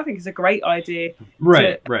think it's a great idea to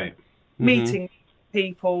Right. Right. Mhm. meeting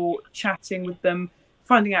people, chatting with them,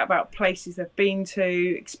 finding out about places they've been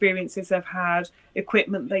to, experiences they've had,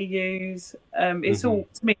 equipment they use. It's Mhm. all,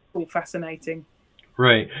 to me, it's all fascinating.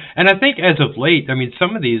 Right. And I think as of late, I mean,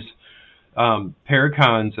 some of these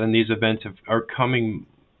paracons and these events are coming.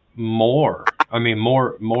 more. I mean,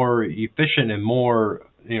 more efficient and more,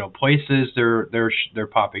 places they're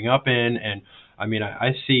popping up in. And I mean,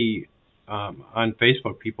 I see on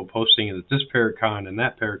Facebook people posting that this Paracon and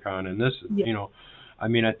that Paracon and this, Yeah. I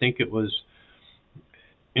mean, I think it was,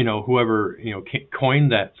 whoever,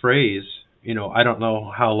 coined that phrase. I don't know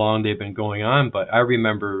how long they've been going on, but I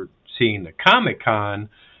remember seeing the Comic Con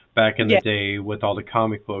back in the Yeah. day with all the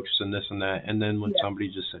comic books and this and that. And then when Yeah. somebody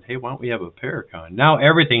just said, "Hey, why don't we have a Paracon?" Now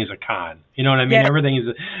everything's a con. You know what I mean? Yeah. Everything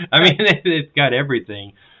is. I mean, it's got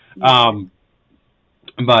everything. Yeah.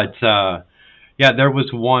 But yeah, there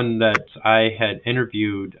was one that I had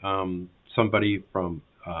interviewed somebody from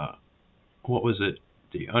what was it?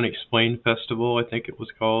 The Unexplained Festival, I think it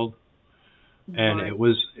was called, and Right.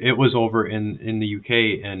 it was over in the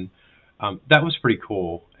UK, and that was pretty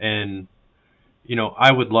cool. And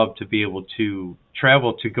I would love to be able to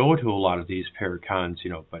travel to go to a lot of these Paracons,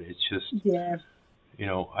 but it's just, Yeah.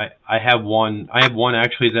 I have one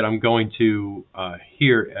actually that I'm going to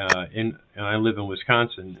here and I live in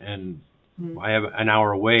Wisconsin, and I have an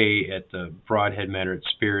hour away at the Broadhead Manor at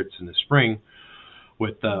Spirits in the spring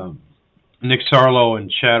with Nick Sarlo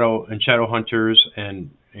and Shadow Hunters, and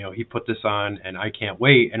he put this on, and I can't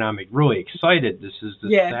wait, and I'm really excited. This is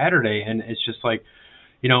this Saturday, and it's just like,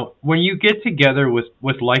 when you get together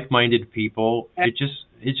with like-minded people, it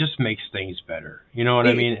just makes things better. You know what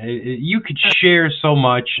I mean? You could share so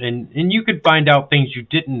much, and you could find out things you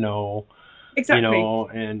didn't know. Exactly.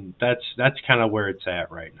 And that's kind of where it's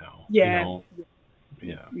at right now. Yeah.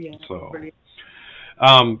 Yeah. So, Brilliant.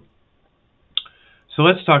 So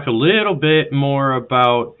let's talk a little bit more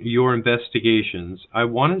about your investigations. I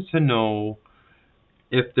wanted to know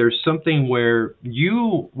if there's something where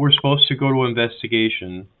you were supposed to go to an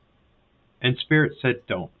investigation and Spirit said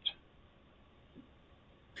don't.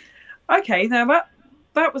 Okay, now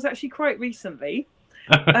that was actually quite recently.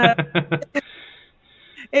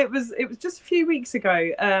 It was just a few weeks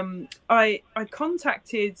ago. I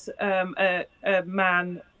contacted a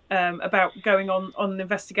man about going on an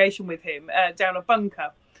investigation with him down a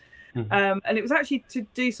bunker, and it was actually to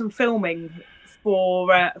do some filming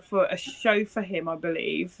for a show for him. I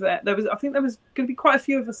believe I think there was going to be quite a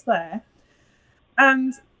few of us there,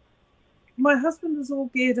 and my husband was all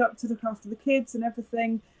geared up to look after the kids and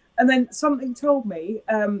everything, and then something told me,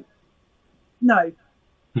 no,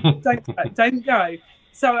 don't go.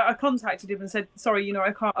 So I contacted him and said, sorry,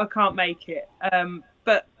 I can't make it.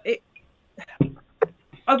 But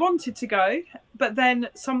I wanted to go, but then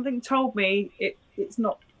something told me it's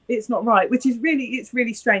not right, which is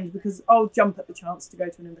really strange, because I'll jump at the chance to go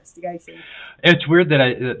to an investigation. It's weird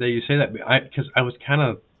that you say that, because I was kind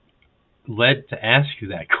of led to ask you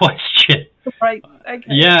that question. Right. Okay.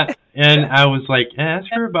 Yeah, and I was like,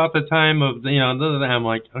 ask her about the time of I'm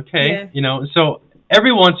like, okay, so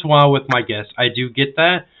every once in a while with my guests, I do get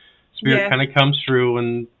that Spirit kind of comes through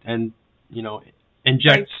and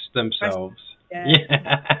injects themselves.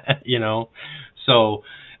 Yeah. So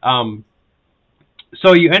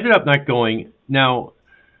so you ended up not going. Now,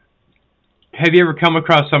 have you ever come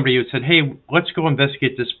across somebody who said, hey, let's go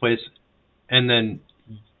investigate this place, and then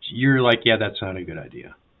you're like, yeah, that's not a good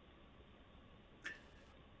idea?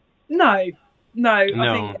 No. I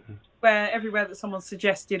think everywhere that someone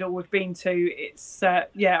suggested or we've been to, it's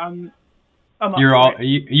I'm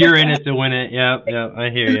you're in it to win it. Yeah, I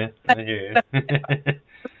hear you.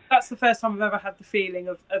 That's the first time I've ever had the feeling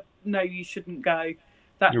of no, you shouldn't go.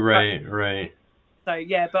 Right. So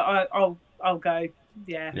yeah, but I'll go.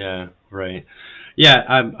 Yeah. Yeah, right. Yeah,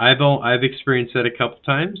 I've experienced that a couple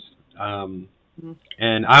times,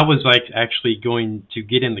 and I was like actually going to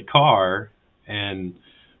get in the car and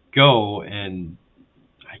go, and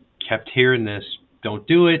I kept hearing this, don't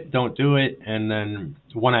do it, and then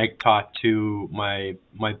when I talked to my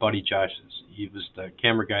buddy Josh, he was the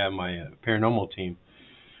camera guy on my paranormal team,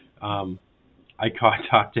 I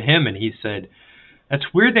talked to him, and he said, that's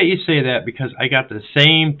weird that you say that, because I got the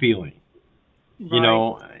same feeling.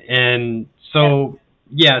 Right. And so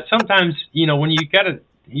sometimes when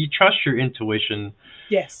you trust your intuition.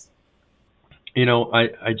 Yes.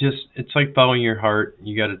 I just, it's like following your heart.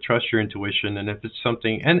 You got to trust your intuition, and if it's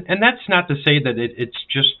something, and that's not to say that it's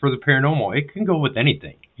just for the paranormal. It can go with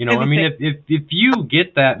anything. I mean, if you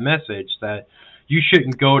get that message that you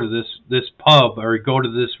shouldn't go to this pub or go to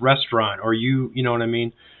this restaurant, or you know what I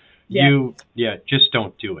mean, just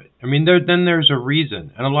don't do it. I mean, there's a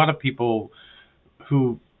reason, and a lot of people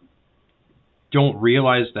who don't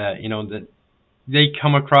realize that, that they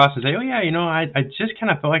come across and say, oh yeah, I just kind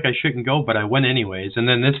of felt like I shouldn't go, but I went anyways, and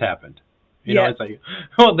then this happened. It's like,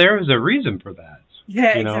 well, there was a reason for that.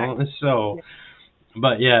 Yeah, exactly. So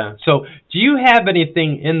But yeah, so do you have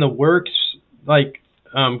anything in the works, like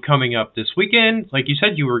coming up this weekend? Like you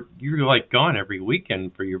said, you were like gone every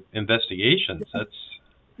weekend for your investigations. That's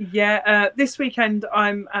Yeah, this weekend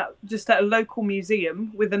I'm just at a local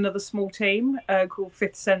museum with another small team called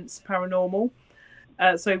Fifth Sense Paranormal.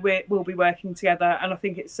 So we'll be working together, and I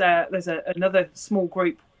think it's there's another small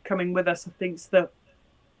group coming with us. I think it's the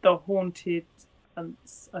Haunted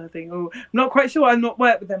Hunts. I think. Oh, I'm not quite sure. I've not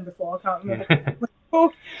worked with them before. I can't remember.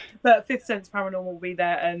 But Fifth Sense Paranormal will be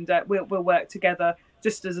there, and we'll work together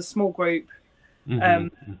just as a small group, hmm um,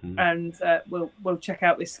 hmm and we'll check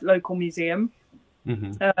out this local museum.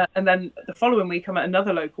 hmm And then the following week, I'm at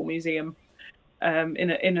another local museum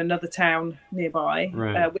in another town nearby,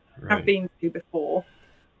 Right, which I have right, been to before.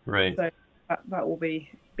 right. So that will be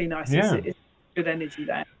nice. Yeah, It's good energy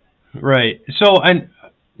there. right. So, and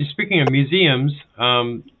speaking of museums,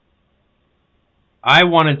 I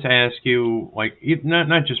wanted to ask you, like,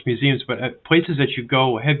 not just museums, but places that you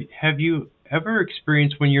go. Have you ever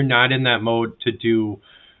experienced when you're not in that mode to do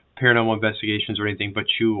paranormal investigations or anything, but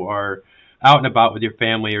you are out and about with your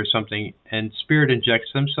family or something, and spirit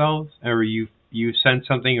injects themselves, or you sense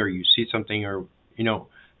something, or you see something, or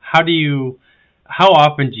how do you, how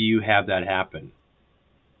often do you have that happen?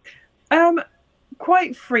 Um,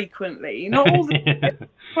 Quite frequently, not all the time,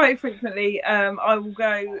 quite frequently. I will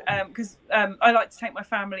go because I like to take my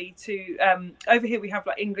family to over here. We have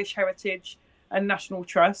like English Heritage and National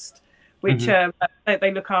Trust, which hmm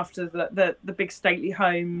they look after the big stately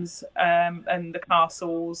homes and the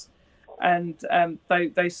castles and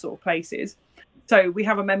those sort of places. So we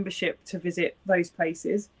have a membership to visit those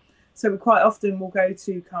places. So we quite often will go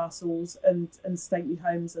to castles and stately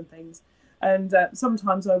homes and things. And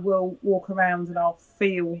sometimes I will walk around and I'll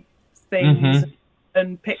feel things hmm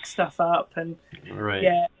and pick stuff up. And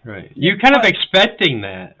Right, yeah, right. yeah, You're kind of quite, expecting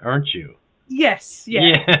that, aren't you? yes,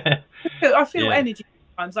 yeah. Yeah, I feel yeah. energy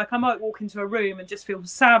sometimes. Like I might walk into a room and just feel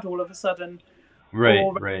sad all of a sudden, Right,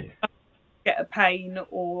 or right. get a pain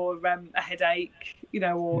or a headache,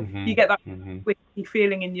 or you hmm get that hmm squishy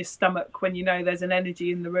feeling in your stomach when you know there's an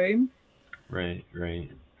energy in the room. Right,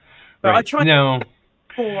 right, But I right. try Now,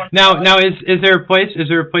 pour on now, it. now, is there a place? Is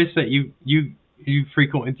there a place that you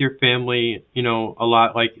frequent with your family? A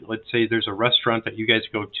lot. Like, let's say there's a restaurant that you guys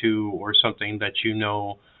go to, or something that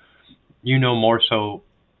more so.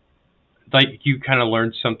 Like you kind of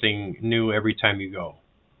learn something new every time you go.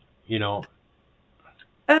 You know.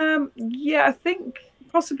 Yeah, I think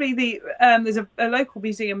possibly there's a local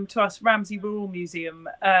museum to us, Ramsey Rural Museum,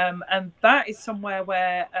 and that is somewhere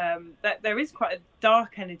where that there is quite a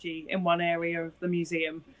dark energy in one area of the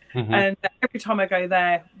museum, hmm and every time I go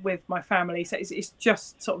there with my family, so it's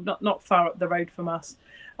just sort of not far up the road from us,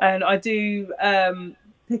 and I do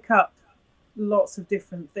pick up lots of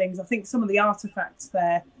different things. I think some of the artifacts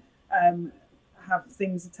there um, have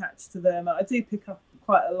things attached to them. I do pick up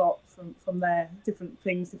quite a lot from there, different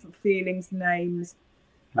things, different feelings, names.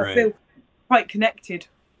 I Right. feel quite connected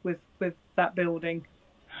with that building.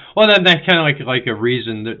 Well, then that's kind of like a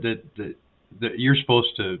reason that you're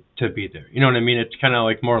supposed to be there. You know what I mean? It's kind of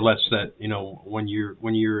like more or less that when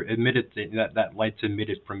you're admitted that light's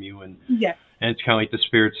emitted from you, Yeah, and it's kind of like the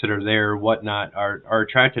spirits that are there, or whatnot, are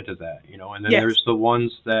attracted to that. And then yes, there's the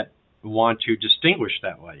ones that want to distinguish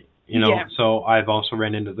that light. yeah, So I've also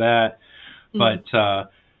ran into that, mm, but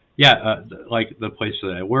yeah, like the place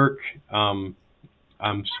that I work,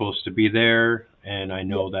 I'm supposed to be there, and I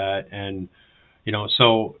yeah, know that, and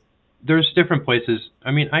so there's different places.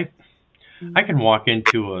 I mean, I can walk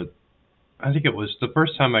into a. I think it was the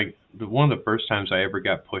first time one of the first times I ever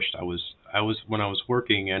got pushed. I was when I was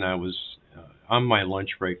working, and I was on my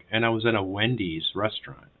lunch break, and I was in a Wendy's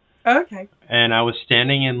restaurant, okay, and I was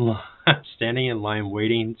standing in standing in line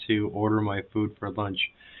waiting to order my food for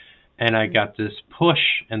lunch, and I got this push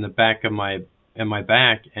in the back of my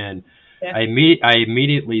back, and yeah, I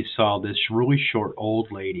immediately saw this really short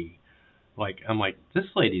old lady. Like, I'm like, this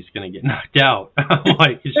lady's gonna get knocked out. I'm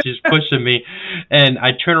like, she's pushing me, and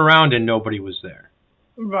I turn around and nobody was there.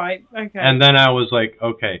 right, And okay, then I was like,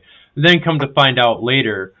 okay. Then come to find out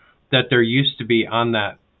later that there used to be on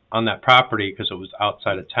that property, because it was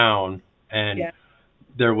outside of town, and yeah,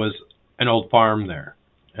 there was an old farm there,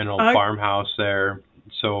 an old okay, farmhouse there.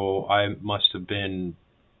 So I must have been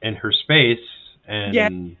in her space, yeah,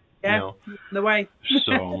 and you yeah, know, the way,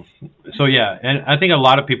 so yeah, and I think a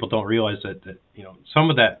lot of people don't realize that some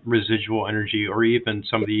of that residual energy, or even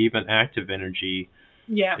some of the even active energy,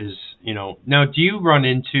 yeah. is now. Do you run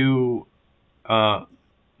into uh,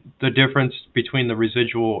 the difference between the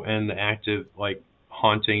residual and the active, like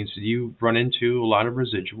hauntings? Do you run into a lot of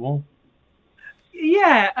residual?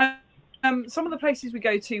 Yeah, Some of the places we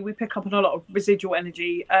go to, we pick up on a lot of residual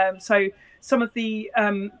energy. So some of the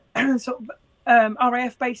sort of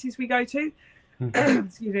RAF bases we go to,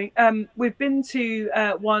 excuse me, we've been to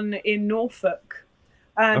one in Norfolk,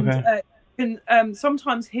 and you can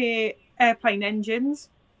sometimes hear airplane engines,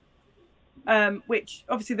 which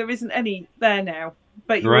obviously there isn't any there now,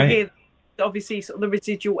 but you will hear obviously sort of the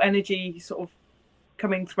residual energy sort of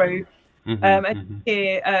coming through, and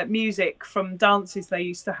hear music from dances they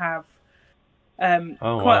used to have.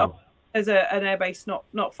 Often, there's an airbase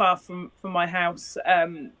not far from my house.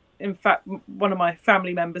 In fact, one of my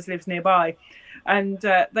family members lives nearby, and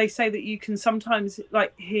they say that you can sometimes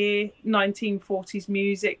like hear 1940s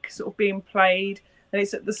music sort of being played, and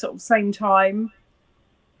it's at the sort of same time,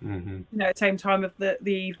 same time of the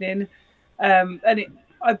evening, and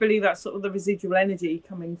I believe that's sort of the residual energy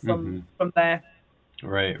coming from there.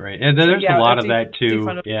 Right. And there's a lot of that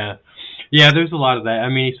too. Yeah, there's a lot of that. I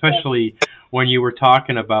mean, especially when you were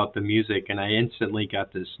talking about the music, and I instantly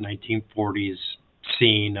got this 1940s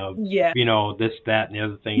scene of this, that, and the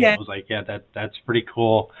other thing. I was like, that's pretty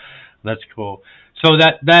cool. That's cool. So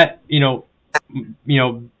that doing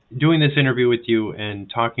this interview with you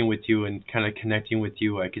and talking with you and kind of connecting with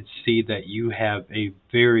you, I could see that you have a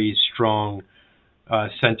very strong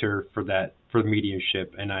center for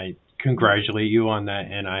mediumship, and I congratulate you on that,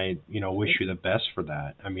 and I wish you the best for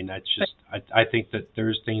that. I mean, that's just I think that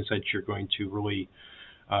there's things that you're going to really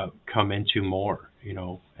come into more,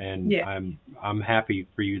 and I'm happy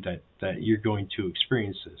for you that you're going to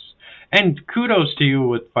experience this. And kudos to you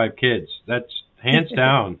with 5 kids. That's hands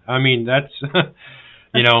down. I mean, that's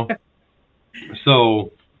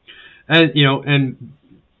so and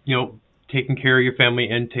taking care of your family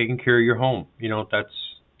and taking care of your home,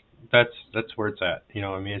 that's where it's at.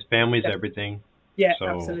 I mean, his family's everything. Yeah, so,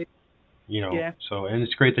 absolutely. So, and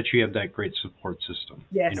it's great that you have that great support system.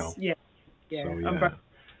 Yes. So,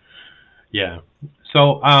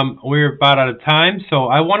 we're about out of time. So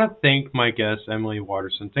I want to thank my guest, Emily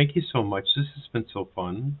Waterson. Thank you so much. This has been so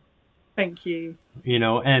fun. Thank you.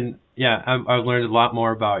 And I've learned a lot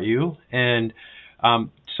more about you. And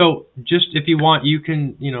so just if you want, you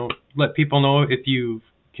can, let people know if you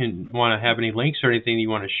want to have any links or anything you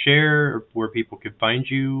want to share, or where people can find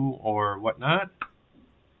you or whatnot.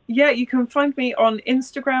 Yeah, you can find me on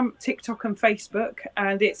Instagram, TikTok, and Facebook,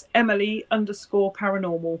 and it's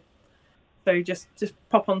Emily_paranormal. So just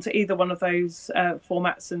pop onto either one of those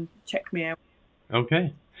formats and check me out.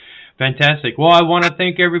 Okay, fantastic. Well, I want to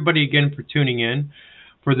thank everybody again for tuning in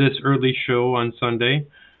for this early show on Sunday,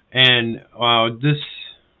 and this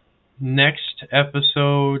next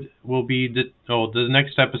episode will be the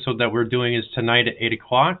next episode that we're doing is tonight at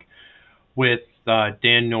 8:00 with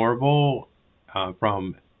Dan Norval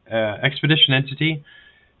from Expedition Entity.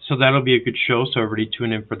 So that'll be a good show. So everybody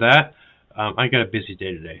tune in for that. I got a busy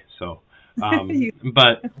day today, so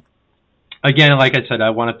but again, like I said, I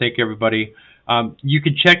want to thank everybody. You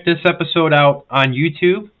can check this episode out on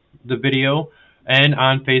YouTube, the video, and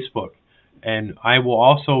on Facebook, and I will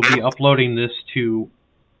also be uploading this to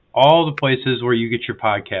all the places where you get your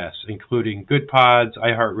podcasts, including Good Pods,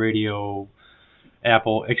 iHeartRadio,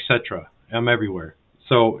 Apple, etc. I'm everywhere.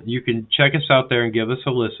 So you can check us out there and give us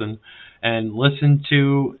a listen and listen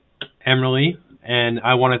to Emily. And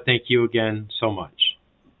I want to thank you again so much.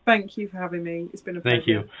 Thank you for having me. It's been a pleasure. Thank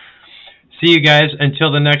you. See you guys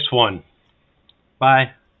until the next one.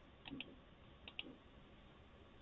 Bye.